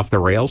completely off the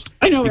rails.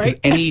 I know, because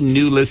right? Any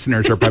new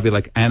listeners are probably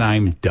like, and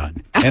I'm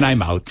done, and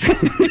I'm out.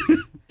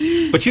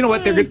 But you know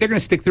what? They're going to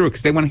stick through it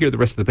because they want to hear the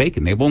rest of the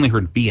bacon. They've only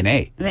heard B and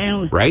A,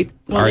 right?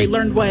 Well, they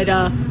learned what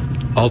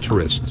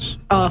altruists.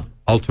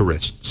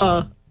 Altruists.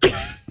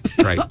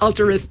 Right.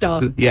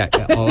 Altarista. Yeah.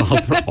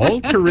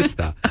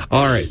 Altarista.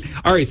 All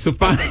right. So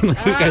finally,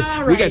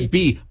 we got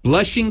B.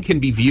 Blushing can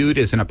be viewed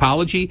as an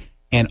apology,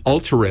 and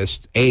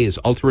altruists, A is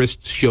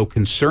altruists show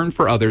concern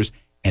for others,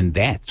 and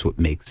that's what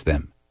makes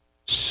them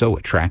so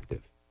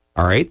attractive.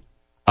 All right.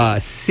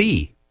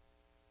 C,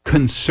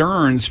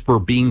 concerns for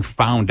being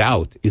found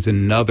out is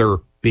another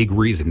big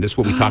reason. This is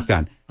what we talked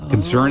on.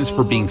 Concerns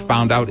for being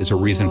found out is a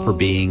reason for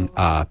being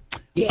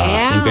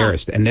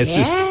embarrassed. And this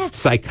is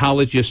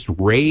psychologist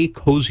Ray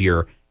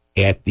Kozier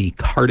at the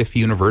Cardiff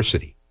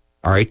University.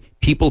 All right.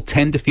 People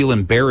tend to feel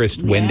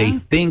embarrassed when they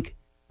think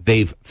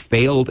they've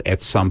failed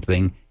at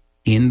something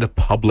in the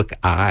public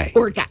eye.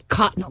 Or got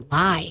caught in a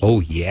lie.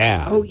 Oh,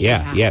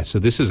 yeah. So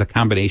this is a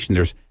combination.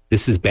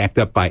 This is backed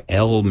up by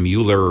L.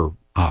 Mueller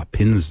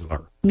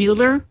Pinsler.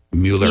 Mueller?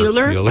 Yes,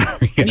 Mueller?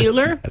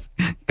 Yes.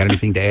 Got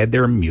anything to add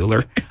there,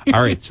 Mueller?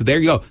 All right, so there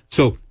you go.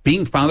 So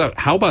being found out,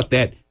 how about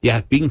that?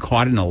 Yeah, being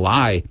caught in a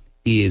lie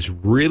is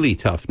really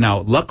tough. Now,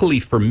 luckily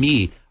for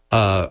me,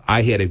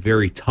 I had a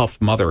very tough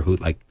mother who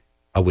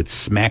would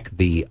smack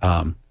the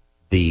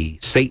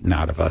Satan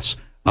out of us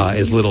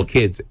as little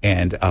kids,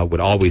 and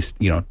would always,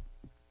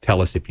 tell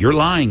us, if you're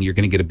lying, you're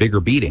going to get a bigger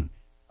beating.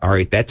 All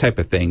right, that type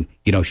of thing.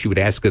 She would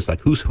ask us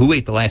who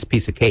ate the last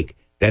piece of cake,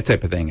 that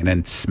type of thing, and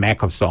then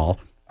smack us all.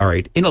 All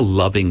right, in a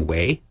loving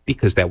way,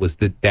 because that was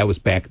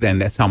back then.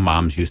 That's how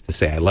moms used to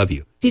say, "I love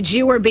you." Did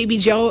you or Baby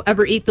Joe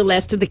ever eat the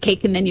last of the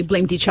cake and then you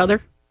blamed each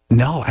other?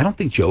 No, I don't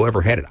think Joe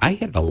ever had it. I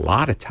had it a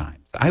lot of times.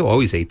 I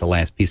always ate the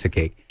last piece of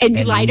cake. And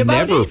you lied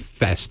about it? Never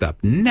fessed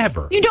up.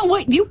 Never. You know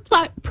what? You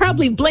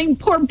probably blamed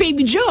poor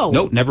Baby Joe.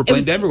 No, never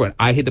blamed everyone.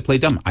 I had to play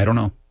dumb. I don't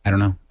know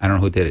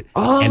who did it.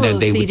 Oh, and then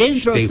you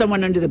didn't throw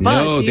someone under the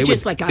bus.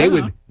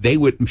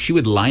 No, she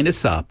would line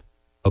us up.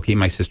 Okay,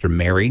 my sister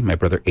Mary, my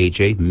brother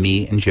AJ,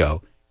 me, and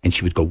Joe. And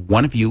she would go,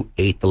 one of you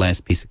ate the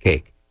last piece of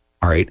cake.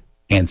 All right.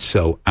 And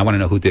so I want to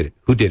know who did it.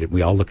 Who did it?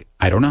 We all look.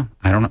 I don't know.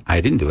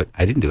 I didn't do it.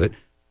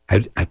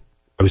 I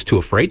was too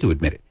afraid to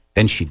admit it.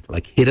 Then she'd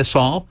hit us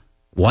all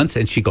once,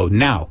 and she'd go,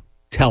 now,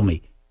 tell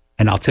me.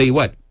 And I'll tell you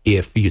what,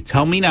 if you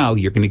tell me now,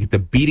 you're going to get the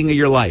beating of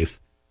your life.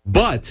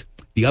 But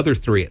the other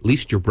three, at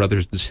least your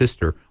brothers and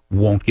sister,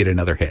 won't get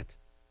another hit.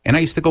 And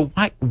I used to go,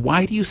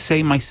 why do you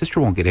say my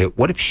sister won't get hit?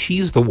 What if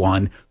she's the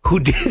one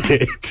who did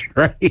it,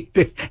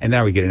 right? And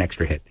now we get an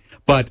extra hit.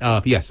 But,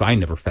 so I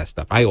never fessed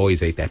up. I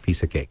always ate that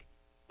piece of cake.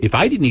 If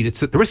I didn't eat it,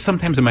 there was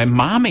sometimes when my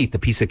mom ate the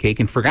piece of cake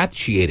and forgot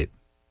she ate it.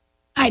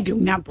 I do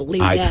not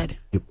believe that.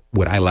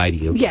 Would I lie to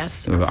you?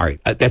 Yes. All right.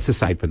 That's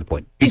aside from the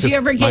point. Did you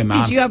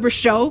ever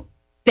show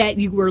that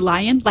you were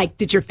lying?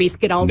 Did your face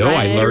get all red? No,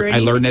 I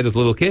learned that as a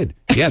little kid.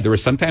 Yeah, there were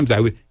sometimes I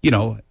would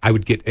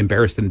get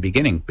embarrassed in the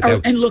beginning.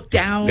 And look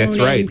down. That's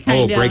right.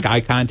 Break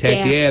eye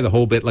contact. Yeah, the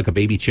whole bit like a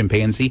baby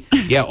chimpanzee.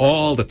 Yeah,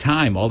 all the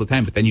time.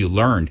 But then you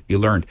learned.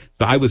 So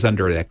I was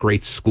under that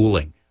great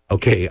schooling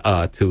okay,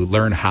 to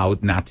learn how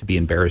not to be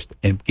embarrassed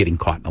and getting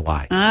caught in a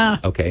lie.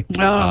 Okay.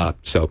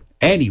 So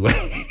anyway,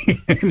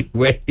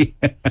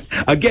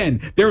 again,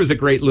 there was a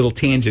great little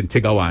tangent to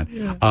go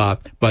on.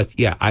 But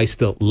yeah, I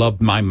still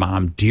loved my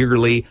mom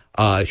dearly.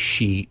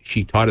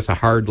 She taught us a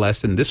hard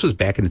lesson. This was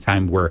back in the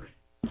time where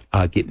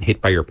getting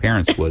hit by your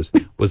parents was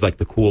like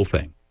the cool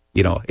thing.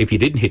 You know, if you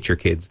didn't hit your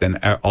kids, then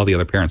all the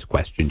other parents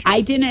questioned you.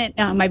 I didn't.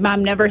 My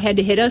mom never had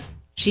to hit us.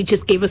 She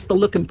just gave us the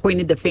look and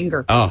pointed the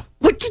finger. Oh.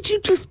 What did you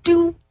just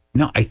do?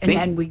 No, I think. And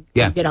then we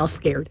get all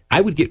scared.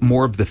 I would get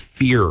more of the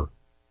fear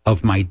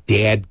of my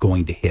dad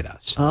going to hit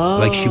us.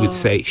 Like she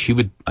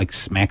would like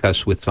smack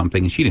us with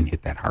something, and she didn't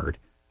hit that hard.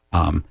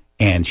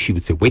 And she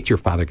would say, wait till your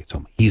father gets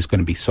home. He's going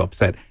to be so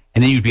upset.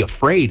 And then you'd be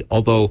afraid,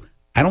 although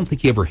I don't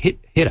think he ever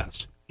hit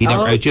us. He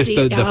never,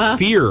 the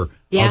fear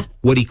of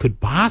what he could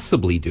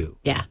possibly do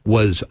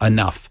was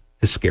enough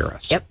to scare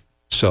us. Yep.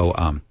 So,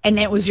 and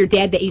that was your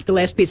dad that ate the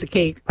last piece of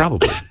cake.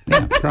 Probably.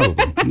 Yeah,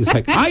 probably. He was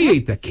like, I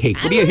ate the cake.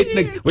 What are you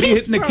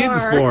hitting the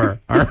kids for?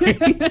 All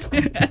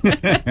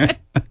right.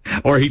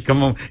 Or he'd come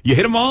home, you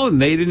hit them all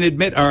and they didn't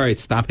admit. All right,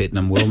 stop hitting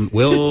them.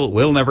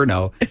 We'll never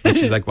know. And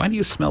she's like, why do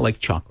you smell like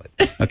chocolate?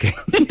 Okay.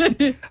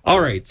 All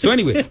right. So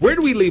anyway, where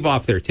do we leave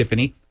off there,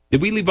 Tiffany?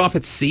 Did we leave off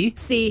at C?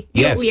 C.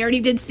 Yes. Yeah, we already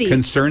did C.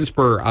 Concerns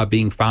for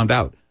being found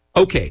out.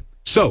 Okay.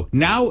 So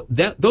now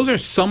those are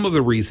some of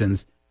the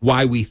reasons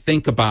why we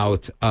think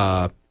about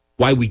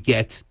why we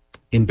get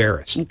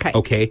embarrassed.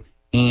 Okay.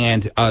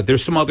 And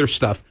there's some other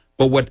stuff.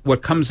 But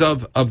what comes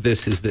of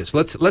this is this.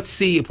 Let's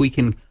see if we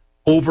can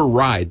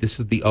override. This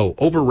is the O.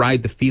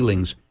 Override the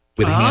feelings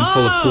with a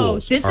handful of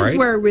tools. This is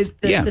where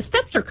the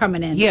steps are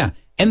coming in. Yeah.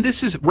 And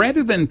this is,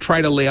 rather than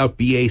try to lay out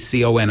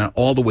BACON and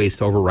all the ways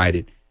to override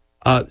it,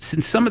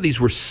 since some of these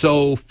were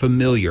so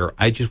familiar,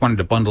 I just wanted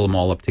to bundle them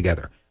all up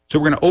together. So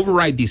we're going to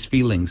override these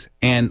feelings.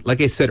 And like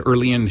I said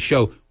earlier in the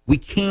show, we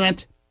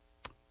can't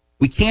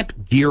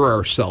gear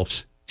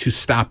ourselves to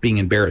stop being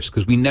embarrassed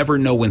because we never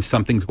know when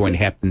something's going to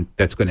happen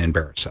that's going to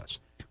embarrass us.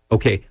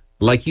 Okay.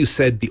 Like you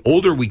said, the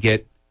older we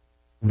get,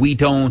 we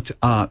don't,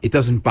 it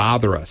doesn't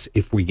bother us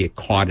if we get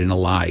caught in a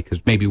lie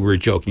because maybe we're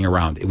joking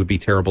around. It would be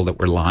terrible that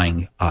we're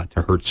lying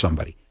to hurt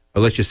somebody. But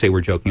let's just say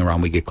we're joking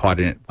around, we get caught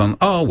in it.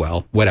 Oh,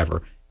 well,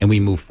 whatever. And we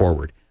move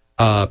forward.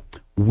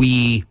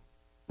 We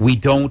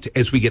don't,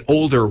 as we get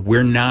older,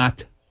 we're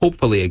not,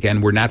 hopefully,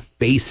 again, we're not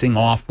facing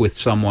off with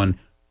someone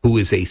who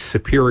is a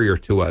superior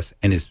to us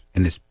and is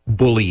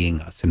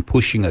bullying us and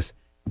pushing us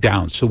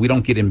down. So we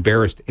don't get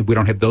embarrassed. We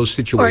don't have those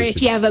situations. Or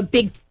if you have a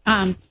big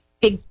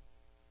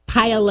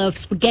pile of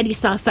spaghetti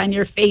sauce on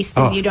your face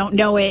and you don't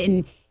know it,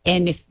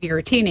 and if you're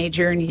a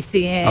teenager and you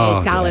see it,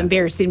 it's all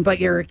embarrassing. But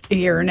you're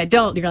an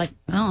adult, you're like,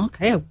 oh,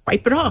 okay, I'll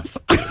wipe it off.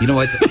 You know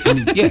what?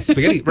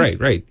 Spaghetti.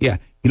 Right. Yeah.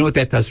 You know what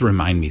that does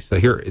remind me? So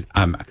here, because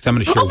I'm going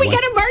to share. We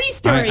got a Marty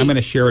story. I'm going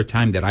to share a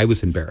time that I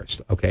was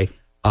embarrassed. Okay.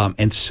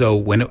 And so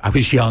when I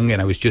was young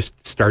and I was just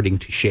starting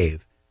to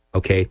shave,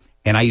 okay,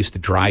 and I used to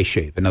dry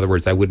shave. In other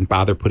words, I wouldn't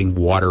bother putting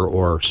water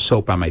or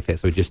soap on my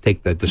face. I would just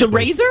take the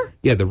razor?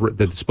 Yeah,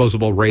 the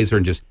disposable razor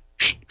and just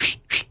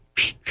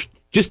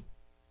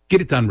get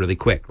it done really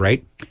quick,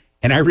 right?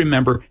 And I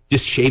remember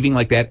just shaving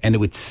like that, and it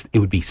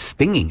would be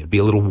stinging. It'd be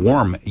a little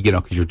warm,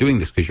 because you're doing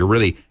this because you're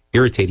really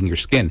irritating your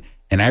skin.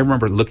 And I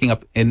remember looking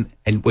up, and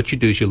what you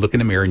do is you look in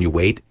the mirror and you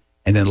wait,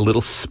 and then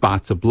little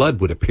spots of blood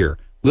would appear.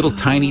 Little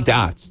tiny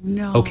dots,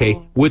 okay,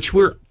 which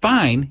were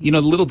fine.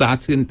 The little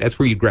dots, and that's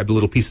where you grab the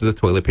little pieces of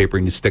toilet paper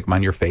and you stick them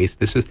on your face.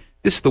 This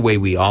is the way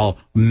we all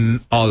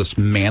us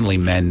manly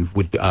men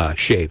would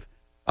shave,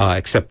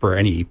 except for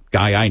any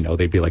guy I know.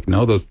 They'd be like,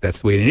 no,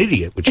 that's the way an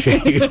idiot would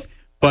shave.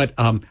 But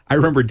I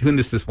remember doing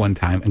this one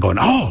time and going,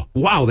 oh,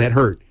 wow, that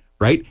hurt,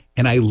 right?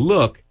 And I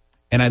look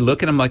and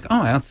I'm like,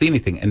 oh, I don't see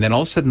anything. And then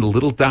all of a sudden the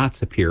little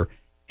dots appear,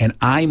 and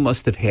I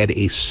must have had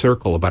a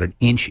circle, about an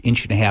inch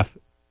and a half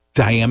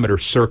diameter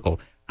circle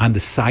on the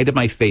side of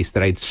my face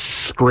that I'd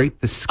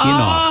scraped the skin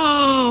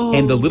off,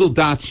 and the little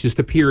dots just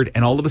appeared,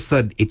 and all of a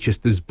sudden it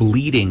just is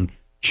bleeding,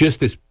 just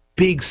this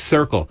big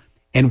circle,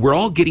 and we're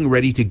all getting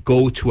ready to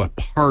go to a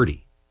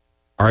party,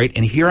 all right,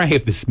 and here I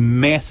have this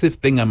massive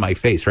thing on my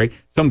face, right,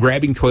 so I'm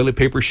grabbing toilet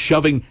paper,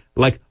 shoving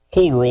like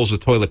whole rolls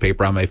of toilet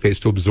paper on my face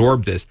to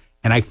absorb this,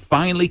 and I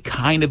finally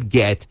kind of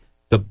get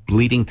the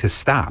bleeding to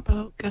stop.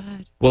 Oh,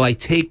 God. Well, I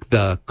take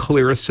the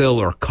Clearasil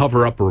or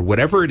Cover Up or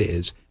whatever it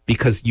is,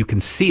 because you can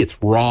see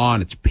it's raw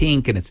and it's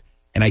pink, and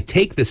I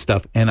take this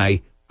stuff and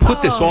I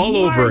put this all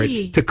over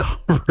it to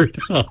cover it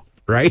up,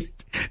 right?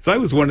 So I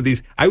was one of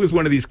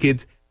these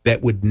kids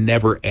that would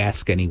never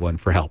ask anyone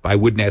for help. I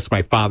wouldn't ask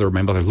my father or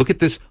my mother, look at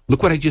this,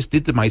 look what I just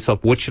did to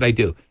myself. What should I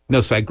do? No,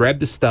 so I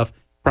grabbed this stuff,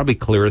 probably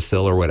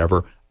Clearasil or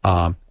whatever.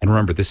 And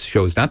remember, this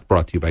show is not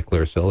brought to you by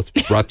Clearasil.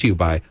 It's brought to you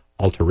by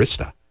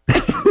Altarista.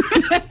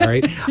 All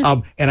right.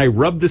 And I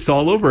rubbed this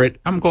all over it.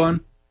 I'm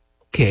going,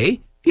 okay.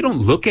 If you don't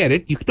look at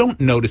it, you don't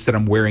notice that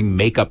I'm wearing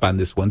makeup on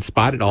this one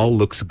spot. It all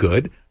looks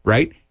good,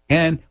 right?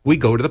 And we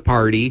go to the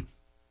party.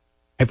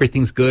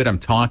 Everything's good. I'm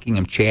talking.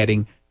 I'm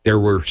chatting. There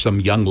were some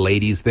young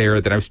ladies there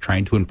that I was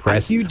trying to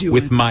impress How's you doing?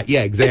 with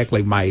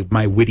exactly,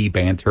 my witty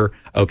banter,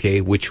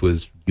 okay, which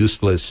was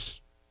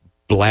useless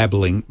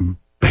babbling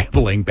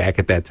back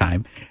at that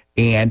time.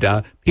 And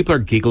people are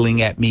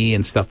giggling at me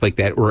and stuff like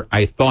that, or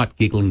I thought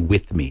giggling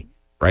with me,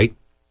 right?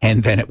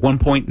 And then at one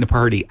point in the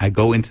party, I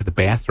go into the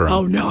bathroom.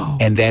 Oh, no.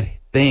 And that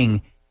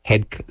thing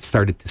had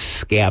started to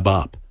scab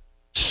up.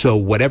 So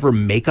whatever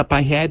makeup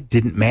I had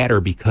didn't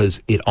matter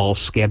because it all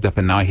scabbed up.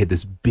 And now I had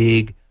this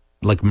big,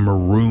 like,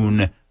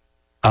 maroon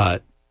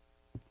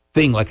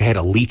thing, like I had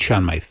a leech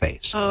on my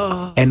face.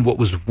 Oh. And what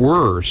was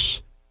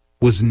worse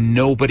was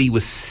nobody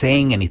was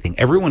saying anything.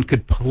 Everyone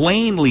could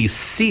plainly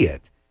see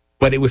it.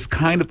 But it was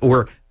kind of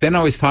where then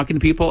I was talking to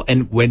people,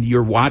 and when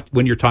you're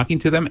talking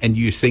to them and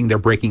you're seeing they're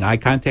breaking eye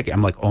contact,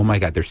 I'm like, oh my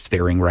God, they're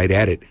staring right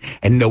at it,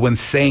 and no one's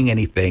saying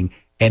anything,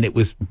 and it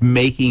was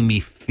making me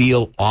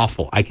feel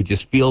awful. I could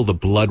just feel the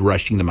blood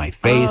rushing to my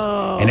face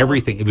and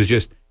everything. It was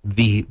just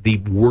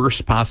the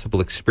worst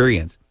possible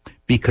experience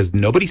because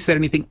nobody said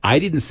anything. I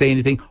didn't say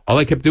anything. All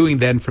I kept doing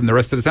then from the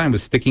rest of the time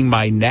was sticking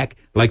my neck,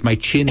 like my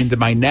chin into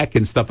my neck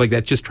and stuff like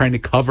that, just trying to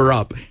cover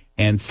up.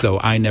 And so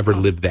I never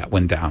lived that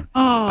one down.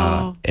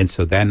 Oh, and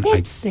so then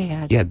that's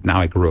sad. Yeah, now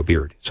I grew a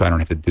beard, so I don't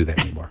have to do that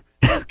anymore.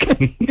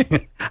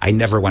 Okay. I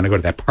never want to go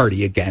to that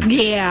party again.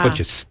 Yeah. Bunch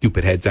of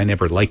stupid heads. I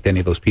never liked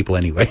any of those people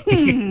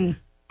anyway.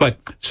 But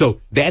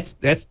so that's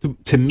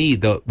to me,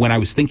 when I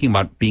was thinking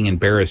about being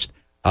embarrassed,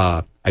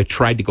 I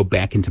tried to go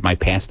back into my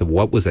past of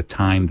what was a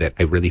time that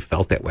I really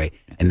felt that way.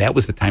 And that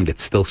was the time that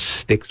still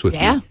sticks with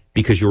me.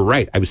 Because you're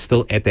right. I was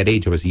still at that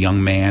age. I was a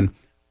young man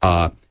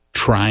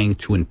trying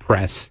to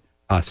impress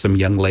some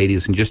young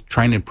ladies and just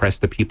trying to impress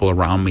the people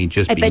around me.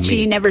 I bet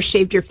you never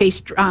shaved your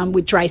face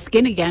with dry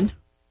skin again.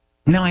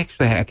 No,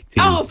 actually, I continued.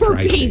 Oh, for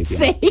Pete's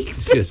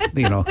sakes! Just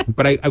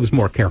but I was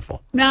more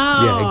careful. No,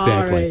 yeah,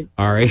 exactly.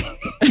 All right.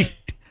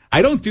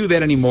 I don't do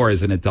that anymore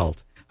as an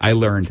adult. I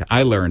learned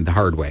the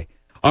hard way.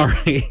 All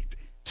right.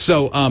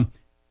 So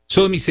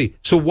let me see.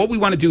 So what we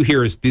want to do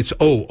here is this.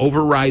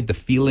 Override the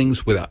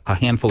feelings with a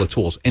handful of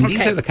tools, and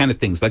these are the kind of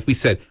things, like we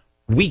said.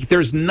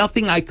 There's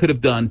nothing I could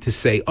have done to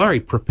say, all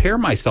right, prepare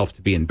myself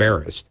to be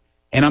embarrassed.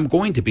 And I'm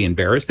going to be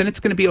embarrassed, and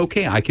it's going to be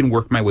okay. I can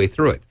work my way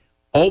through it.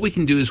 All we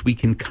can do is we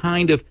can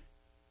kind of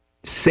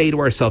say to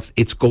ourselves,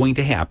 it's going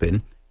to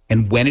happen.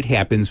 And when it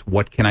happens,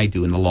 what can I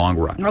do in the long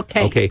run?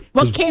 Okay.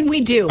 What can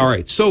we do? All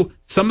right. So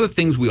some of the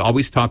things we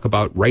always talk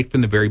about right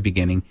from the very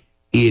beginning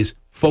is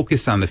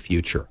focus on the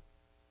future.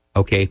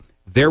 Okay.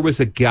 There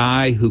was a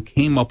guy who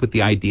came up with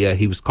the idea.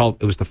 It was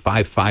the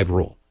 5-5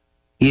 rule.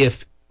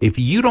 If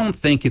you don't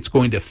think it's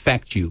going to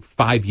affect you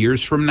 5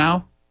 years from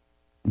now,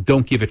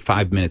 don't give it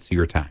 5 minutes of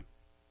your time.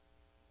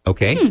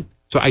 Okay?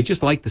 So I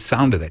just like the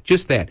sound of that.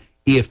 Just that.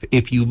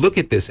 If you look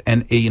at this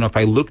and, if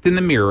I looked in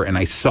the mirror and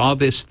I saw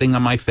this thing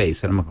on my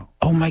face and I'm like,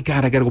 oh my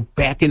God, I got to go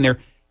back in there.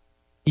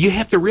 You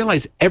have to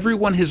realize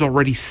everyone has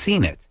already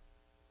seen it.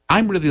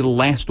 I'm really the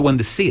last one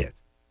to see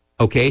it.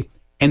 Okay?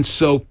 And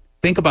so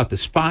think about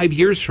this. 5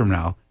 years from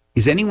now,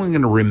 is anyone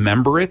going to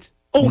remember it?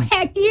 Oh,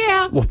 heck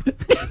yeah. Well,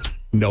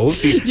 no.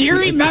 Do you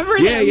remember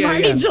that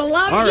Marty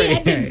Jalopy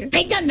had this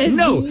thing on his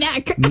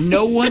neck?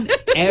 No one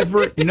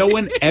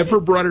ever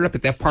brought it up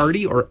at that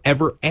party or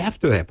ever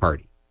after that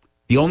party.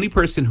 The only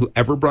person who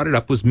ever brought it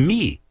up was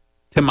me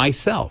to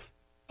myself.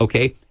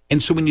 Okay?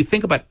 And so when you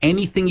think about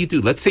anything you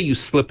do, let's say you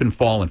slip and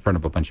fall in front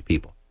of a bunch of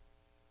people.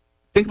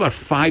 Think about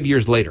 5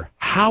 years later.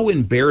 How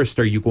embarrassed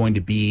are you going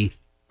to be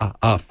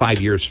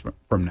 5 years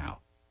from now?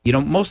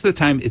 Most of the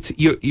time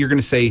you're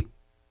going to say,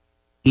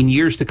 in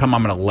years to come,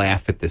 I'm going to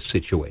laugh at this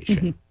situation.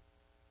 Mm-hmm.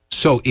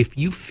 So if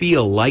you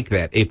feel like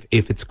that, if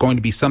it's going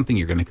to be something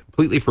you're going to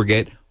completely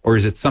forget, or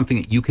is it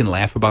something that you can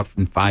laugh about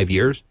in 5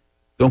 years,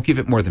 don't give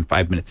it more than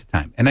 5 minutes of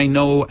time. And I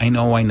know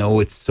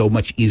it's so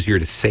much easier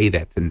to say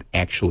that than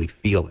actually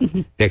feel it,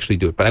 to actually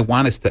do it. But I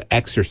want us to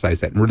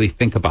exercise that and really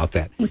think about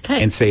that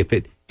and say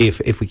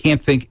if we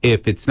can't think,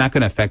 if it's not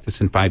going to affect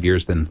us in 5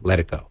 years, then let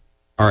it go.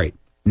 All right.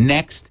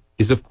 Next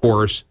is, of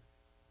course,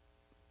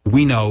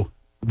 we know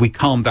we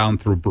calm down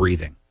through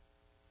breathing.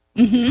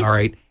 Mm-hmm. All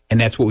right. And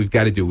that's what we've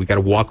got to do. We've got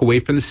to walk away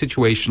from the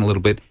situation a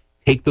little bit,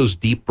 take those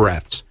deep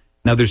breaths.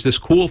 Now, there's this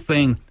cool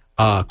thing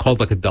called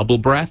like a double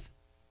breath,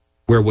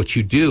 where what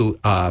you do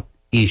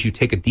is you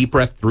take a deep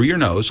breath through your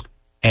nose,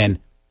 and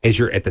as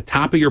you're at the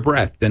top of your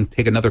breath, then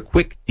take another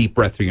quick deep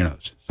breath through your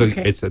nose. So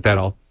it's that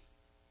all.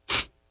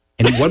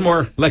 And then one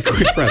more like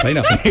quick breath. I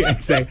know.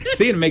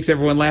 See, it makes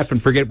everyone laugh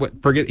and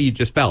forget you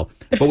just fell.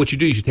 But what you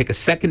do is you take a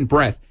second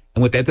breath,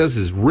 and what that does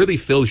is really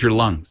fills your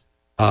lungs.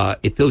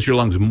 It fills your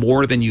lungs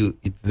more than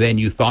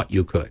you thought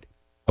you could.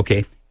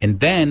 Okay, and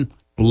then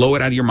blow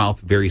it out of your mouth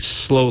very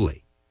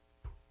slowly.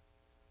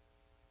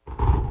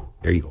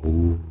 There you go.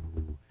 Ooh.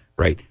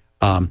 Right.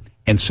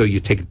 And so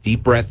you take a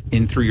deep breath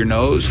in through your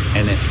nose,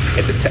 and then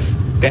at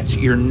the that's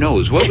your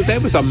nose. What was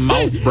that? Was a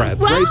mouth breath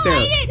right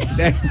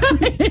there.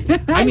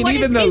 I mean,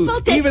 even the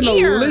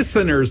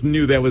listeners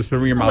knew that was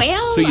from your mouth.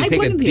 Well, so you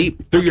take a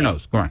deep through your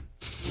nose. Go on.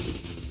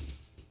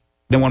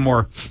 Then one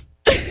more.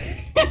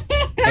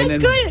 And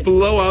then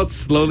blow out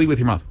slowly with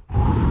your mouth.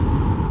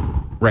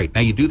 Right.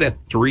 Now you do that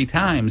 3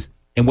 times,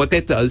 and what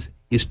that does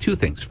is 2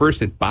 things.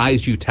 First, it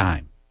buys you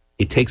time.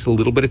 It takes a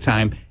little bit of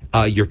time.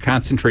 You're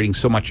concentrating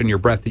so much on your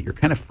breath that you're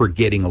kind of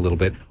forgetting a little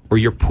bit, or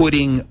you're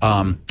putting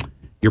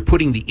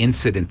the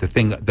incident,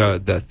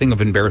 the thing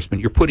of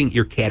embarrassment. You're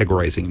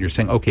categorizing, and you're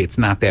saying, okay, it's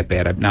not that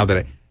bad.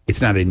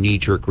 It's not a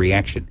knee-jerk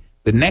reaction.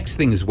 The next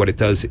thing is what it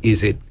does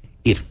is it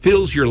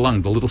fills your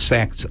lung, the little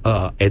sacs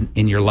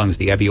in your lungs,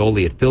 the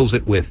alveoli. It fills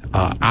it with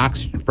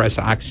oxygen, fresh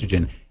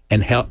oxygen,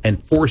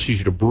 and forces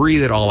you to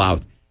breathe it all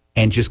out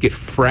and just get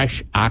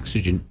fresh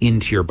oxygen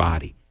into your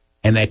body.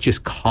 And that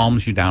just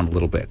calms you down a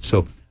little bit.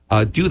 So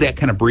do that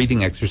kind of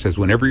breathing exercise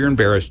whenever you're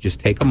embarrassed. Just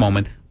take a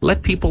moment.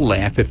 Let people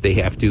laugh if they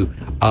have to.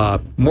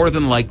 More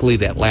than likely,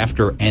 that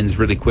laughter ends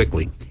really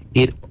quickly.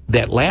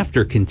 That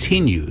laughter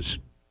continues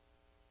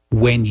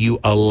when you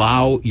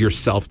allow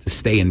yourself to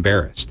stay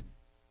embarrassed.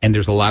 And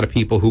there's a lot of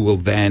people who will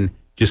then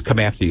just come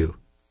after you.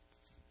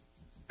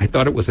 I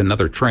thought it was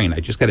another train. I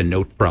just got a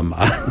note from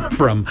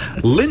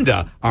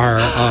Linda, our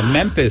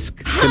Memphis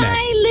Connect.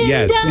 Hi, Linda.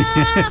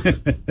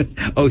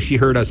 Yes. Oh, she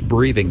heard us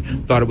breathing.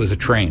 Thought it was a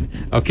train.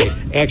 Okay.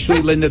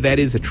 Actually, Linda, that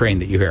is a train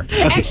that you hear.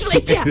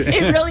 Actually, yeah,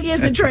 it really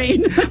is a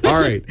train. All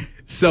right.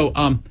 So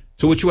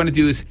what you want to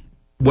do is,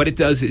 what it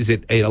does is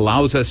it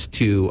allows us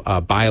to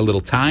buy a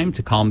little time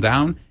to calm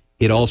down.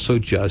 It also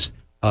just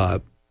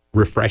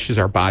refreshes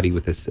our body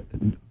with this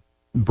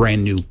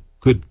brand new,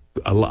 good,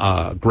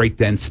 great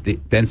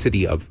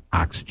density of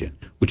oxygen,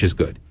 which is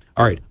good.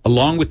 All right.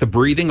 Along with the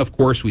breathing, of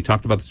course, we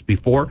talked about this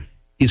before,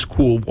 is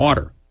cool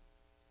water.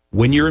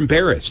 When you're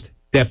embarrassed,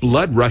 that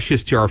blood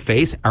rushes to our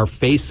face. Our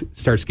face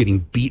starts getting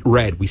beet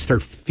red. We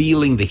start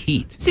feeling the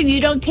heat. So you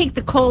don't take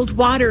the cold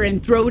water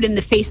and throw it in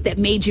the face that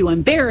made you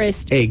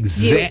embarrassed.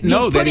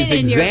 No, that is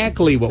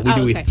exactly what we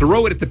do. Okay. We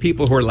throw it at the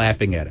people who are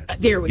laughing at us.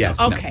 There we Yes,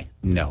 go. Okay.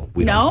 No,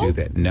 we don't do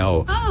that.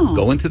 No. Oh.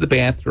 Go into the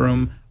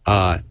bathroom,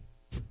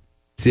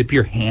 dip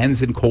your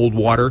hands in cold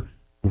water,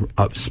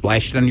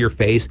 splash it on your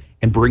face,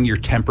 and bring your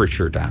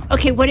temperature down.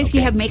 Okay, what if you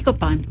have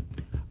makeup on?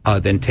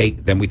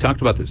 Then we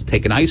talked about this.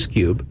 Take an ice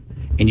cube,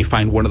 and you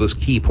find one of those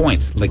key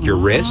points, like your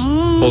wrist.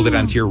 Hold it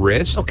onto your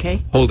wrist.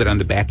 Okay. Hold it on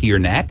the back of your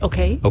neck.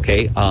 Okay.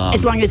 Okay.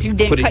 As long as you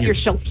didn't cut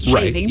yourself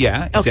shaving. Right.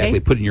 Yeah. Exactly. Okay.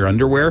 Put in your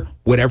underwear.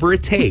 Whatever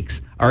it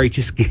takes. All right.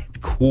 Just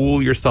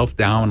cool yourself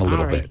down a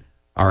little bit.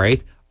 All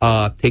right.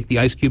 Take the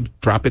ice cube.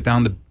 Drop it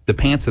down the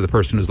pants of the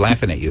person who's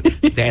laughing at you.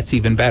 That's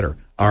even better.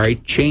 All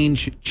right.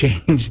 Change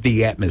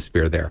the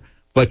atmosphere there.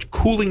 But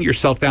cooling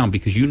yourself down,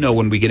 because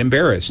when we get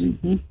embarrassed,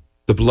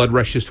 the blood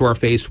rushes to our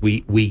face.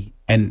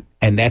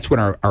 And that's when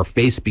our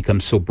face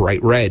becomes so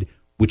bright red,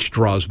 which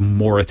draws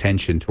more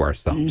attention to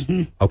ourselves.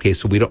 Okay,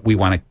 so we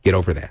want to get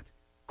over that.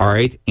 All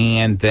right,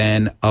 and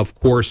then of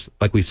course,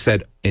 like we've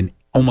said in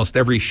almost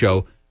every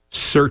show,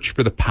 search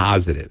for the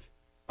positive.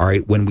 All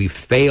right, when we've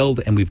failed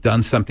and we've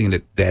done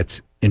something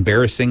that's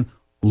embarrassing,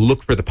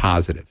 look for the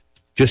positive.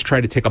 Just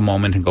try to take a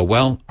moment and go,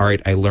 well, all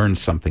right, I learned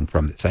something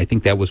from this. I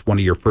think that was one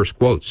of your first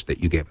quotes that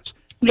you gave us.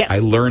 Yes. I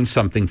learned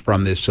something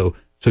from this. So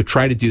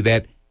try to do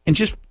that. And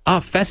just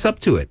fess up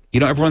to it.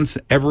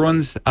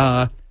 Everyone's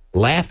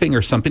laughing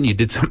or something. You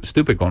did something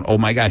stupid, going, "Oh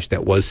my gosh,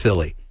 that was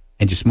silly,"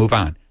 and just move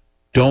on.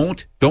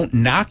 Don't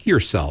knock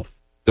yourself.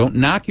 Don't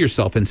knock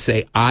yourself and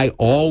say, "I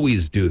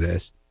always do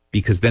this,"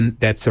 because then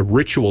that's a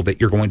ritual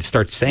that you're going to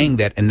start saying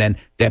that, and then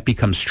that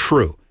becomes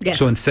true. Yes.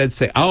 So instead,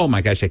 say, "Oh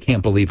my gosh, I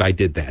can't believe I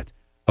did that."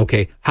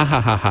 Okay, ha ha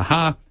ha ha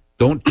ha.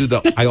 Don't do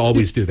the "I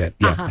always do that."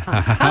 Yeah, ha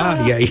ha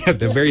ha. Yeah.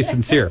 They're very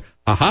sincere.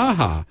 Ha ha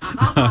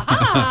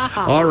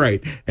ha. All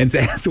right, and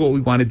that's what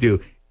we want to do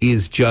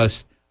is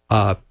just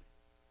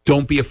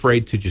don't be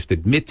afraid to just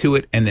admit to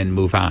it and then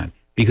move on.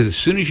 Because as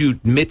soon as you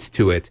admit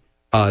to it,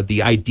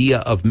 the idea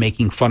of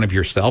making fun of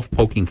yourself,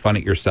 poking fun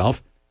at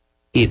yourself,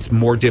 it's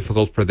more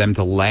difficult for them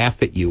to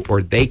laugh at you,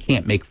 or they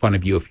can't make fun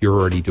of you if you're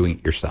already doing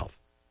it yourself.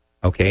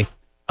 Okay?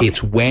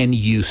 It's when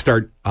you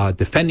start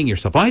defending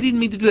yourself. I didn't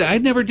mean to do that.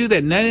 I'd never do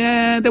that.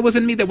 Nah, that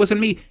wasn't me. That wasn't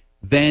me.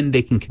 Then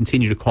they can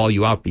continue to call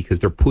you out because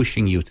they're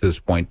pushing you to this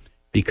point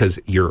because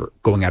you're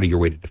going out of your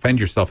way to defend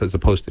yourself, as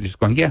opposed to just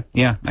going,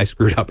 yeah, I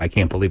screwed up. I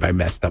can't believe I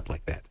messed up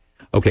like that.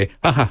 Okay,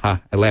 ha ha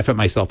ha. I laugh at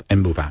myself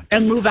and move on.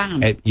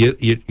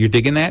 You're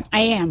digging that? I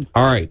am.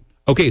 All right.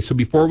 Okay, so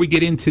before we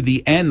get into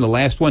the end, the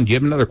last one, do you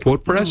have another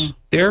quote for us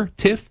there,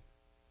 Tiff?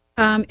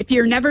 If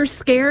you're never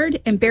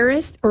scared,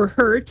 embarrassed, or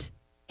hurt,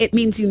 it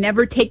means you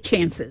never take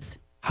chances.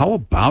 How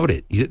about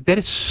it? That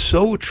is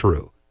so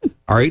true.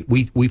 All right,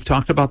 we've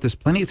talked about this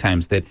plenty of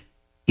times, that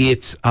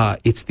it's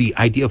the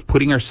idea of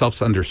putting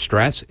ourselves under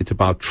stress. It's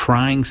about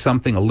trying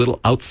something a little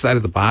outside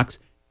of the box,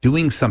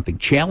 doing something,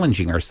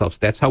 challenging ourselves.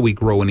 That's how we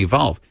grow and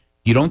evolve.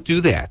 You don't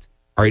do that.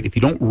 All right, if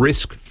you don't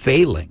risk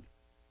failing,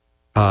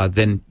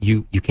 then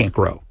you can't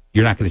grow.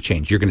 You're not going to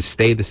change. You're going to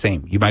stay the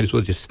same. You might as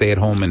well just stay at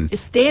home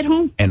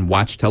and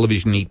watch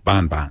television and eat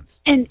bonbons.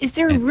 And is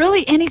there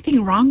really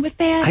anything wrong with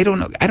that? I don't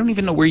know. I don't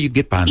even know where you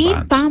get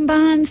bonbons. Eat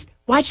bonbons,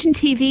 watching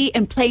TV,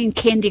 and playing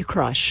Candy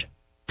Crush.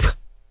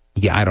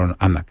 Yeah,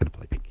 I'm not going to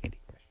play Candy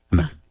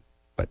Crush.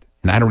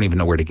 And I don't even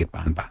know where to get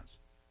bonbons.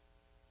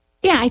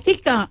 Yeah, I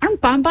think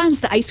aren't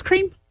bonbons the ice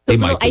cream? The They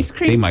little might be. ice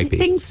cream They might be.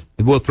 things?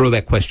 We'll throw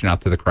that question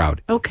out to the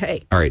crowd.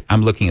 Okay. All right,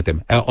 I'm looking at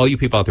them. All you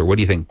people out there, what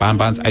do you think?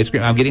 Bonbons, ice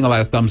cream? I'm getting a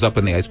lot of thumbs up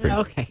on the ice cream.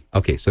 Okay.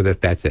 Okay, so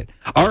that's it.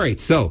 All right,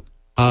 so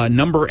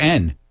number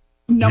N.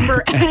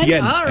 Number N. Yeah,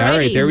 All all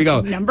right, there we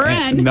go. Number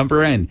N.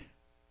 Number N.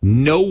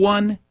 No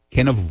one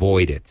can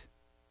avoid it.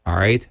 All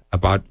right,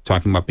 about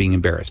talking about being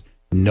embarrassed.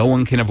 No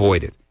one can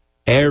avoid it.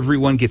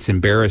 Everyone gets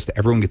embarrassed.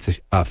 Everyone gets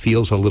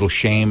feels a little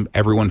shame.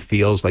 Everyone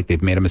feels like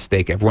they've made a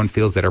mistake. Everyone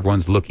feels that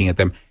everyone's looking at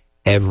them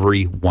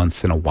every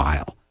once in a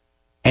while.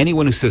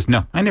 Anyone who says,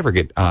 no, I never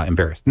get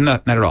embarrassed,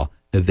 not at all,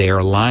 they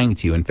are lying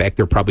to you. In fact,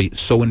 they're probably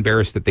so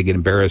embarrassed that they get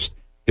embarrassed.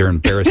 They're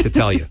embarrassed to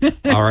tell you.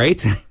 All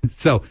right?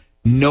 So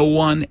no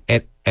one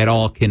at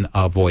all can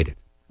avoid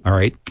it. All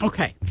right?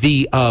 Okay.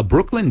 The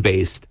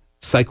Brooklyn-based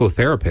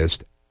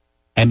psychotherapist,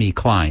 Emmy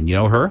Klein, you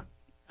know her?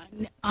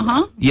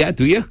 Uh-huh. Yeah,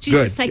 do you? She's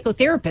Good. a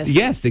psychotherapist.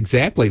 Yes,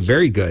 exactly.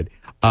 Very good.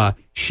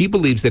 She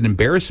believes that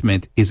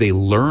embarrassment is a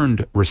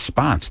learned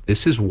response.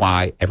 This is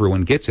why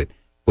everyone gets it.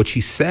 What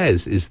she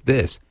says is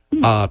this.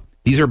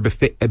 These are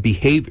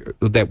behavior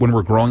that when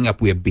we're growing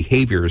up, we have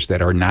behaviors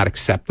that are not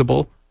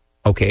acceptable.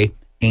 Okay.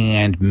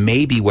 And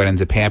maybe what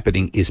ends up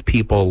happening is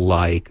people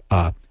like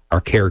our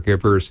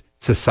caregivers,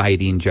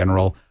 society in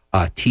general,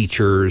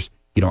 teachers,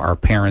 our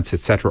parents, et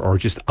cetera, or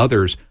just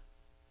others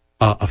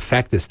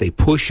affect us. They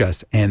push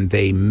us and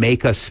they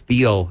make us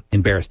feel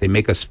embarrassed. They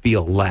make us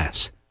feel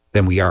less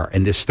than we are.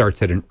 And this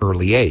starts at an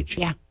early age.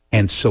 Yeah.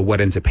 And so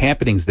what ends up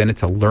happening is then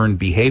it's a learned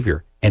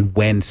behavior. And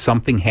when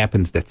something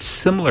happens that's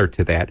similar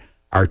to that,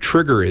 our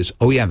trigger is,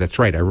 oh, yeah, that's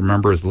right. I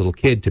remember as a little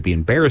kid to be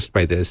embarrassed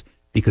by this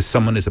because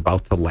someone is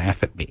about to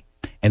laugh at me.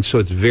 And so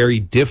it's very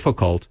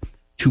difficult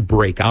to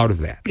break out of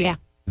that. Yeah.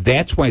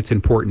 That's why it's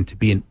important to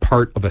be in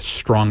part of a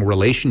strong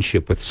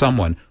relationship with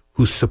someone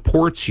who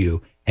supports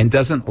you and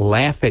doesn't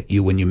laugh at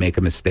you when you make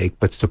a mistake,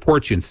 but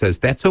supports you and says,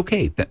 that's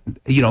okay. That,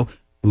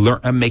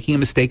 making a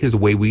mistake is the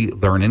way we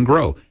learn and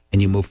grow,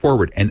 and you move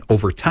forward. And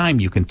over time,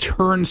 you can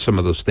turn some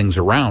of those things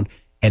around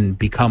and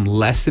become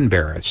less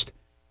embarrassed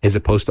as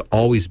opposed to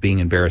always being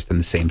embarrassed in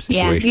the same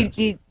situation.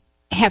 Yeah, you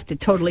have to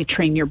totally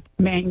train your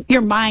mind.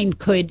 Your mind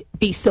could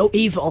be so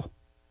evil.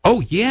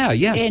 Oh, yeah.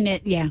 And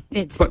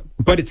it's...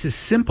 But it's as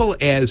simple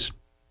as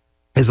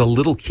a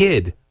little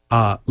kid,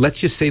 let's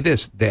just say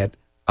this, that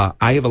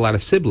I have a lot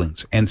of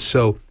siblings. And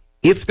so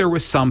if there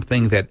was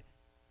something that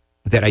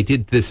I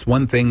did this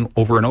one thing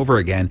over and over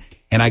again,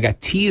 and I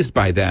got teased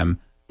by them,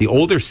 the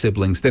older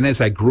siblings, then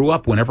as I grew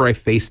up, whenever I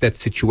faced that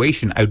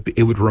situation,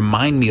 it would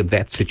remind me of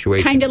that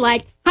situation. Kind of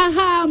like,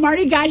 haha,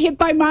 Marty got hit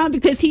by Mom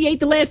because he ate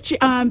the last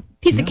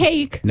piece of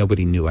cake.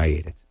 Nobody knew I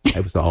ate it.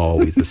 It was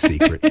always a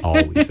secret,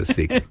 always a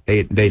secret.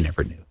 They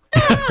never knew.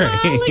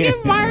 Oh, look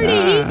at Marty.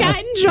 He got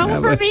in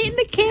trouble for eating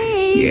the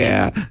cake.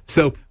 Yeah.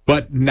 So,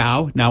 but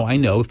now I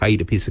know if I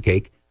eat a piece of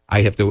cake,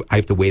 I have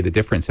to weigh the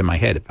difference in my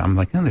head. If I'm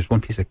like, oh, there's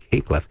one piece of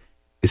cake left.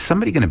 Is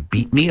somebody going to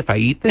beat me if I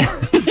eat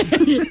this?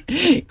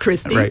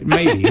 Christy. Right.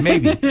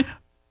 Maybe.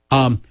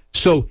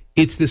 So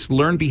it's this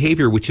learned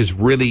behavior, which is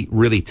really,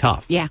 really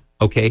tough. Yeah.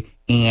 Okay.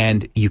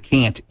 And you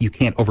can't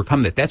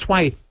overcome that. That's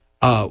why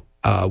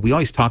we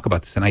always talk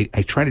about this, and I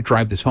try to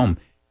drive this home,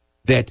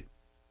 that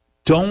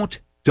don't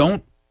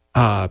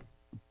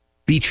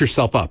beat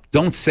yourself up.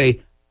 Don't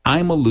say,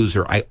 I'm a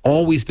loser. I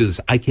always do this.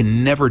 I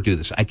can never do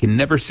this. I can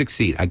never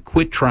succeed. I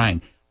quit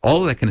trying.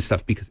 All of that kind of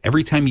stuff, because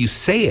every time you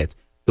say it,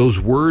 those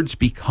words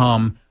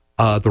become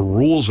the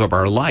rules of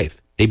our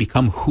life. They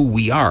become who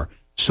we are.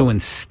 So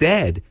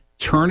instead,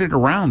 turn it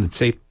around and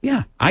say,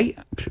 yeah, I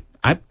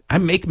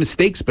make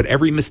mistakes, but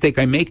every mistake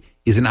I make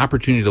is an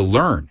opportunity to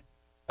learn.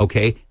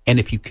 Okay? And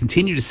if you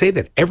continue to say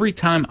that, every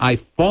time I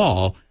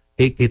fall,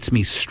 it gets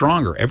me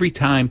stronger. Every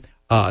time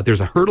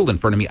there's a hurdle in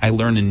front of me, I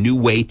learn a new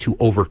way to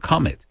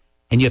overcome it.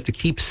 And you have to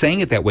keep saying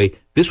it that way.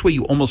 This way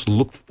you almost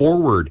look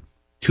forward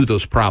to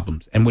those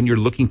problems. And when you're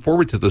looking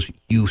forward to those,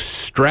 you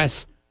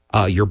stress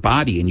your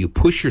body and you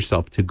push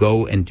yourself to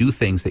go and do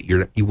things that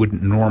you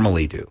wouldn't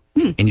normally do.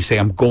 And you say,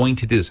 I'm going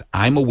to do this.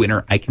 I'm a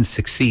winner. I can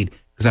succeed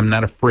because I'm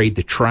not afraid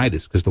to try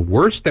this. Because the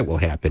worst that will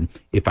happen,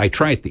 if I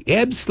try it, the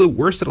absolute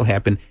worst that will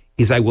happen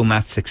is I will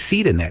not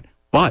succeed in that.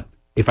 But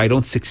if I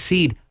don't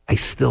succeed, I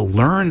still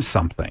learn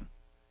something.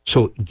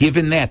 So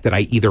given that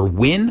I either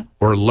win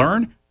or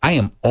learn, I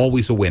am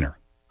always a winner.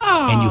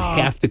 Aww. And you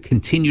have to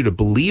continue to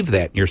believe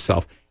that in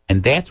yourself.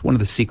 And that's one of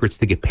the secrets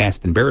to get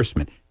past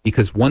embarrassment.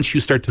 Because once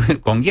you start to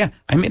going, yeah,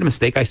 I made a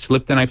mistake. I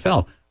slipped and I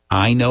fell.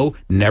 I know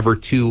never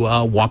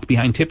to walk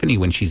behind Tiffany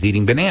when she's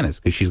eating bananas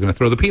because she's going to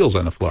throw the peels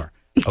on the floor.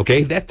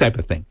 Okay, that type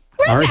of thing.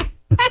 All right.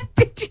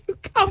 Did you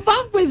come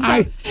up with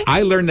that?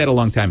 I learned that a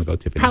long time ago,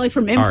 Tiffany. Probably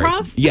from improv? All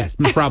right. Yes,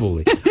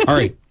 probably. All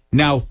right.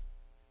 Now,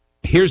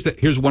 here's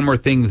one more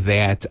thing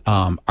that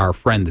our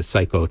friend, the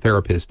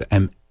psychotherapist,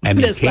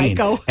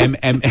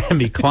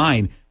 Emmy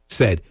Klein,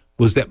 said,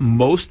 was that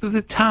most of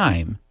the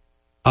time,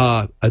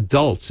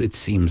 adults, it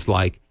seems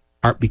like,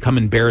 become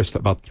embarrassed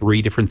about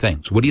three different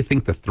things. What do you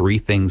think the three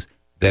things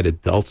that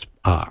adults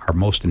are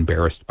most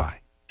embarrassed by?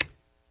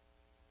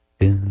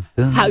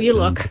 How you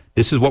look.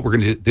 This is what we're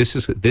going to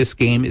do. This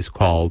game is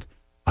called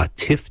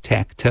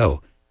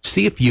tic-tac-toe.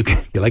 See if you can,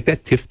 you like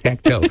that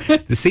tic-tac-toe.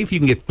 To see if you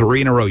can get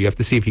 3 in a row, you have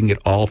to see if you can get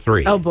all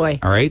 3. Oh, boy.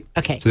 All right?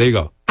 Okay. So there you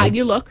go. How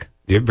you look?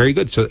 You're very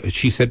good. So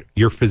she said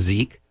your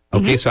physique.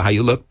 Okay, so how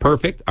you look.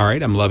 Perfect. All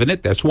right, I'm loving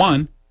it. That's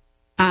 1.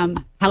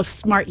 How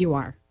smart you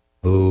are.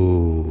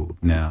 Oh,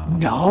 no.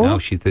 No,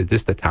 she said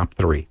this is the top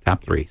 3.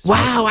 Top 3.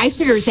 Wow, I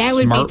figured that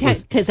would Smart be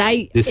was- because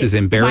This is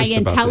embarrassing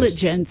my about this.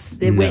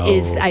 intelligence No.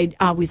 is I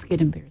always get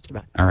embarrassed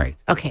about. All right.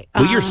 Okay.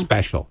 Well, you're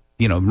special.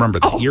 You know, remember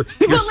that. You're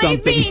Believe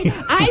something. me,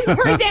 I've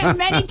heard that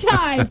many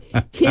times.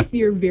 Tiff,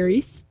 you're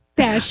very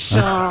special.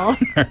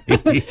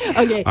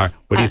 Okay. All right.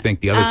 What do you think?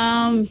 The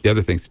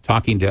other things,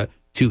 talking to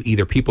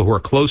either people who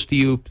are close to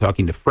you,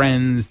 talking to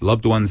friends,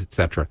 loved ones,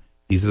 etc.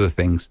 These are the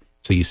things.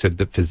 So you said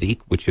the physique,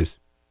 which is,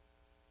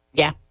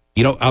 Yeah.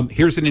 you know,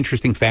 here's an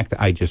interesting fact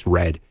that I just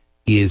read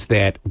is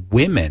that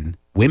women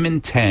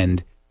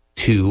tend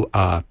to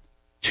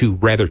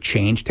rather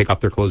take off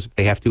their clothes if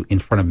they have to in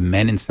front of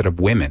men instead of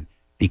women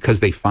because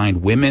they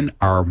find women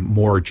are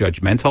more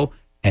judgmental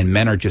and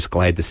men are just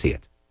glad to see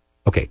it.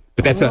 Okay,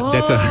 but that's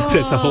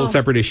a whole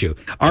separate issue.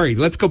 All right,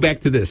 let's go back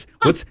to this.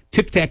 What's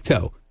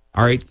tic-tac-toe?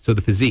 All right, so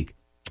the physique.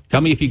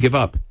 Tell me if you give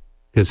up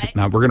because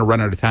now we're going to run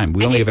out of time.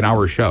 We only have an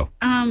hour show.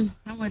 How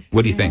much?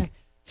 What do you think?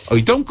 Oh,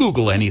 you don't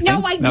Google anything.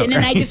 No, I didn't.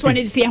 I just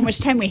wanted to see how much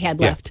time we had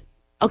left.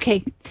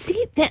 Okay.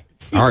 See that?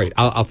 All right,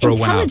 I'll throw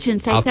one out.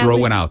 Intelligence, I I'll thought throw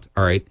we- one out.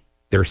 All right,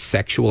 their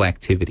sexual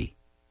activity.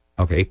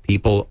 Okay,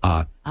 people.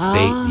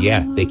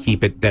 They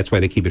keep it. That's why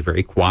they keep it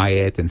very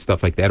quiet and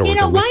stuff like that. Or You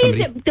know, they're with why is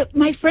somebody. it that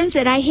my friends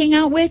that I hang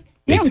out with,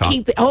 they don't talk.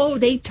 keep it? Oh,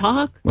 they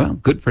talk. Well,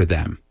 good for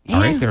them. All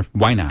right, Yeah.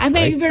 why not? I'm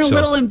right? even a So,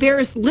 little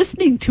embarrassed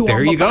listening to them.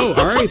 There you go.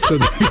 All right, so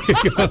there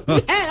you go.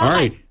 All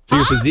right, so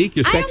your physique,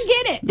 your I sex. don't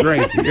get it.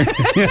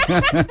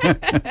 Right.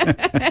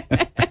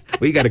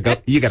 Well, you got to go.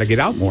 You got to get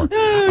out more.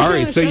 All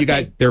right. So you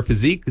got their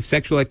physique,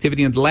 sexual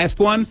activity, and the last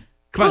one.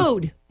 Come on.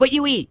 Food, what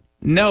you eat.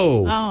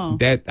 No, Oh.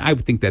 that I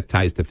would think that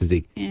ties to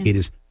physique. It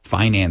is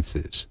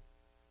finances.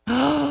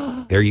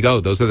 There you go.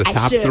 Those are the I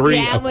top should- 3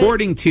 yeah,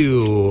 according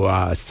to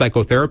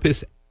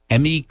psychotherapist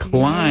Emmy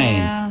Klein.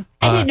 Yeah.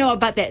 I didn't know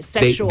about that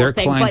sexual their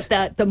thing, clients-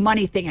 but the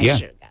money thing I Yeah.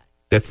 should have got.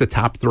 That's the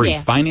top 3: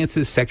 Yeah.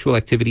 finances, sexual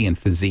activity, and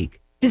physique.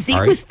 Physique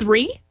All right? was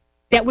 3?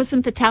 That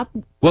wasn't the top?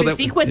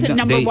 Physique wasn't no,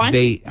 number 1?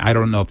 I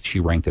don't know if she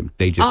ranked them.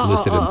 They just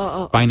listed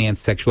them: finance,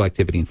 sexual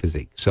activity, and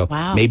physique. So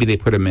Wow. maybe they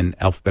put them in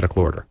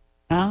alphabetical order,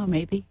 Oh,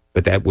 maybe.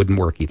 but that wouldn't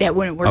work either. That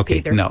wouldn't work okay,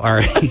 either. No, all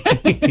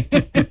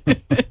right.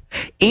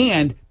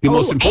 And the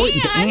most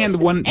important, and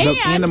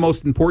the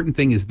most important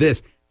thing is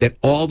this: that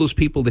all those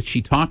people that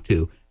she talked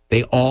to,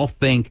 they all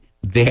think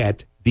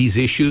that these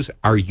issues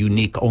are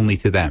unique only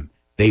to them.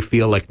 They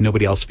feel like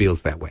nobody else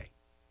feels that way.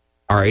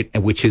 All right,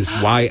 and which is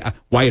why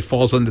it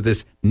falls under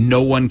this.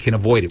 No one can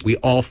avoid it. We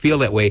all feel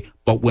that way,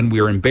 but when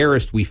we're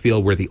embarrassed, we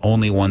feel we're the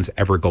only ones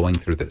ever going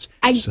through this.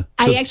 I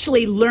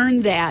actually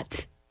learned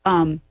that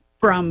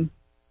from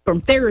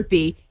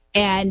therapy,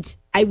 and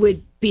I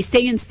would be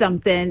saying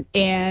something,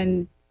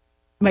 and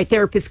my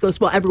therapist goes,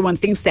 "Well, everyone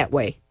thinks that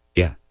way."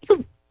 Yeah.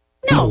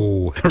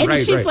 No, and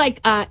right, she's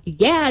right. like,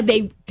 "Yeah,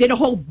 they did a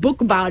whole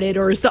book about it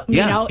or something."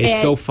 Yeah, you know, it's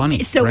and so funny.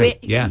 So Right,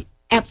 yeah.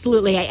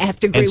 absolutely, I have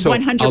to agree, And so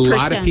 100%. a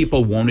lot of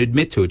people won't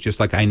admit to it, just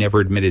like I never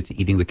admitted to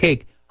eating the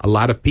cake. A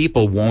lot of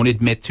people won't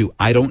admit to,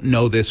 I don't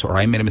know this or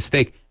I made a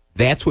mistake.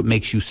 That's what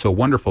makes you so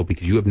wonderful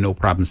because you have no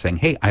problem saying,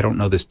 hey, I don't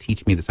know this.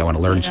 Teach me this. I want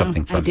to learn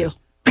something from do. this.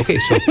 Okay,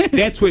 so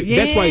that's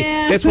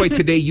why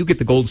today you get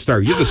the gold star.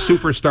 You're the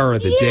superstar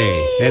of the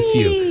day. That's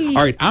you.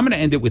 All right, I'm going to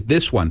end it with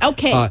this one.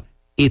 Okay.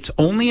 It's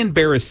only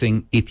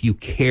embarrassing if you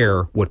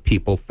care what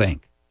people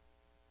think.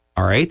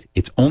 All right?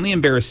 It's only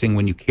embarrassing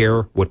when you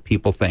care what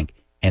people think.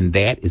 And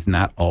that is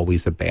not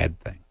always a bad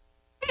thing.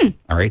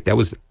 All right? That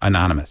was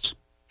anonymous.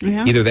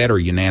 Yeah. Either that or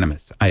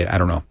unanimous. I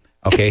don't know.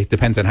 Okay?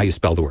 Depends on how you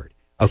spell the word.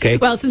 Okay?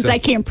 Well, since I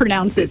can't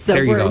pronounce it, so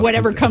There you go.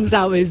 whatever comes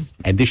out is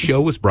And this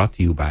show was brought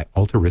to you by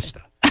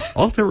Altarista.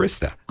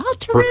 Altarista.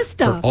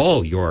 Altarista. For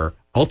all your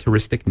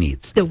altruistic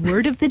needs. The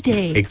word of the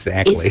day.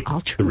 Exactly. Is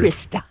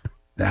Altarista.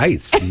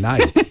 Nice.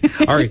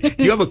 All right.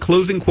 Do you have a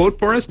closing quote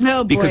for us?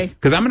 Oh, boy.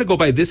 Because I'm going to go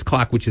by this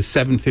clock, which is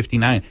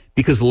 7:59.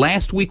 Because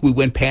last week we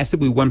went past it.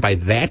 We went by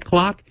that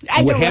clock.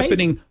 And what know, right?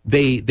 happening?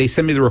 They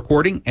sent me the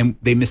recording and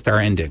they missed our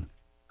ending.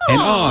 And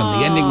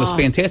the ending was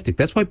fantastic.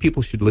 That's why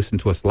people should listen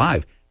to us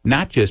live.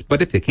 Not just,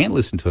 but if they can't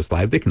listen to us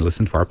live, they can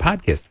listen to our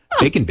podcast,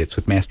 Bacon Bits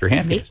with Master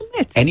Happiness. Bacon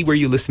Bits. Anywhere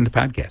you listen to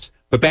podcasts.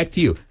 But back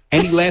to you.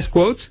 Any last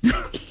quotes?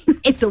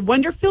 It's a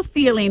wonderful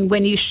feeling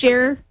when you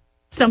share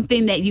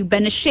something that you've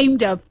been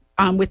ashamed of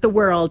with the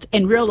world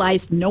and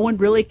realize no one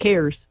really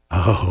cares.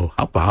 Oh,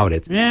 how about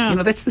it? Yeah. You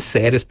know, that's the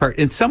saddest part.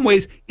 In some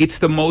ways, it's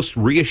the most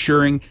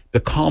reassuring, the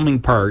calming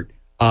part,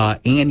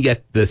 and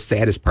yet the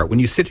saddest part. When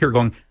you sit here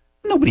going,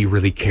 nobody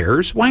really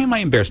cares. Why am I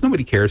embarrassed?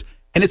 Nobody cares.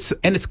 And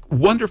it's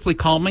wonderfully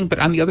calming, but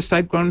on the other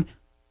side going,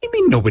 You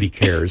mean nobody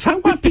cares? I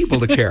want people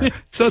to care.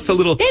 So it's a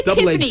little That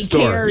double-edged Tiffany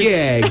sword. cares.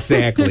 Yeah,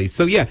 exactly.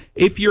 So yeah,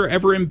 if you're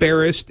ever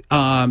embarrassed,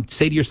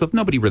 say to yourself,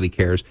 nobody really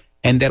cares.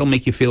 And that'll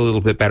make you feel a little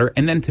bit better.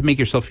 And then to make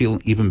yourself feel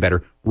even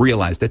better,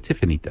 realize that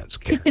Tiffany does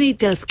care. Tiffany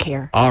does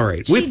care. All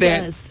right. She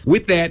does.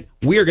 With that,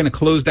 we are going to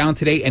close down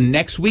today. And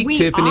next week, We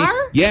Tiffany.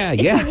 are? Yeah,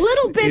 It's yeah. a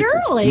little bit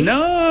early.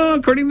 No,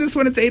 according to this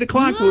one, it's 8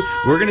 o'clock.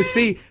 We're going to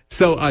see.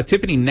 So,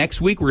 Tiffany,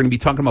 next week, we're going to be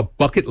talking about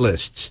bucket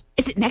lists.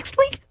 Is it next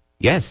week?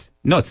 Yes.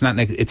 No, it's not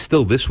next. It's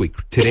still this week.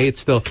 Today,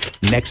 it's still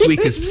next week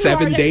is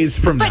 7 Lord. days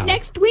from But now.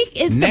 next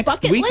week is the Next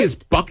bucket week is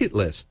list? bucket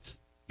lists.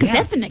 Because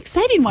Yeah. that's an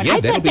exciting one. Yeah, I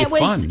that'll thought be that was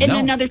fun. in No.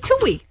 another 2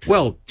 weeks.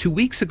 Well, 2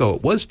 weeks ago,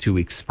 it was 2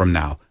 weeks from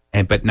now.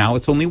 But now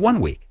it's only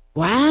 1 week.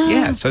 wow.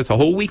 Yeah, so it's a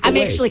whole week I'm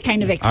away. actually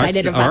kind of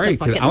excited All about right, the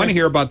bucket 'cause I want to list.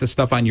 hear about the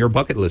stuff on your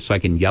bucket list so I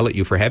can yell at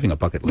you for having a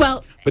bucket list.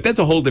 Well- but that's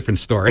a whole different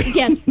story.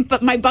 Yes,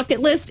 but my bucket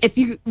list, if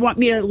you want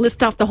me to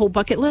list off the whole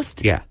bucket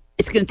list, Yeah.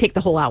 it's going to take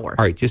the whole hour.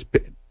 All right, just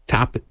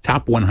top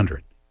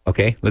 100.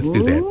 Okay, let's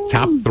do that.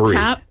 Top 3.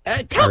 Top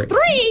All right.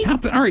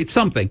 3? All right,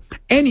 something.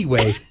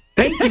 Anyway,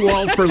 thank you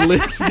all for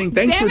listening.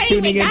 Thanks for Tiffany,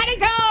 tuning we in. gotta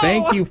go.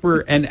 Thank you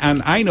for, and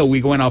I know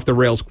we went off the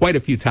rails quite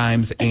a few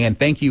times, and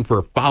thank you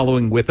for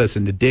following with us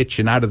in the ditch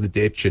and out of the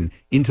ditch and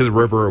into the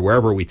river or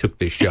wherever we took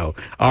this show.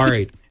 All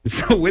right.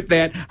 So with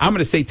that, I'm going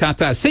to say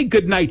ta-ta. Say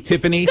good night,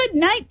 Tiffany. Good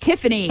night,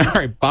 Tiffany. All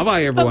right.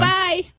 Bye-bye, everyone. Bye-bye.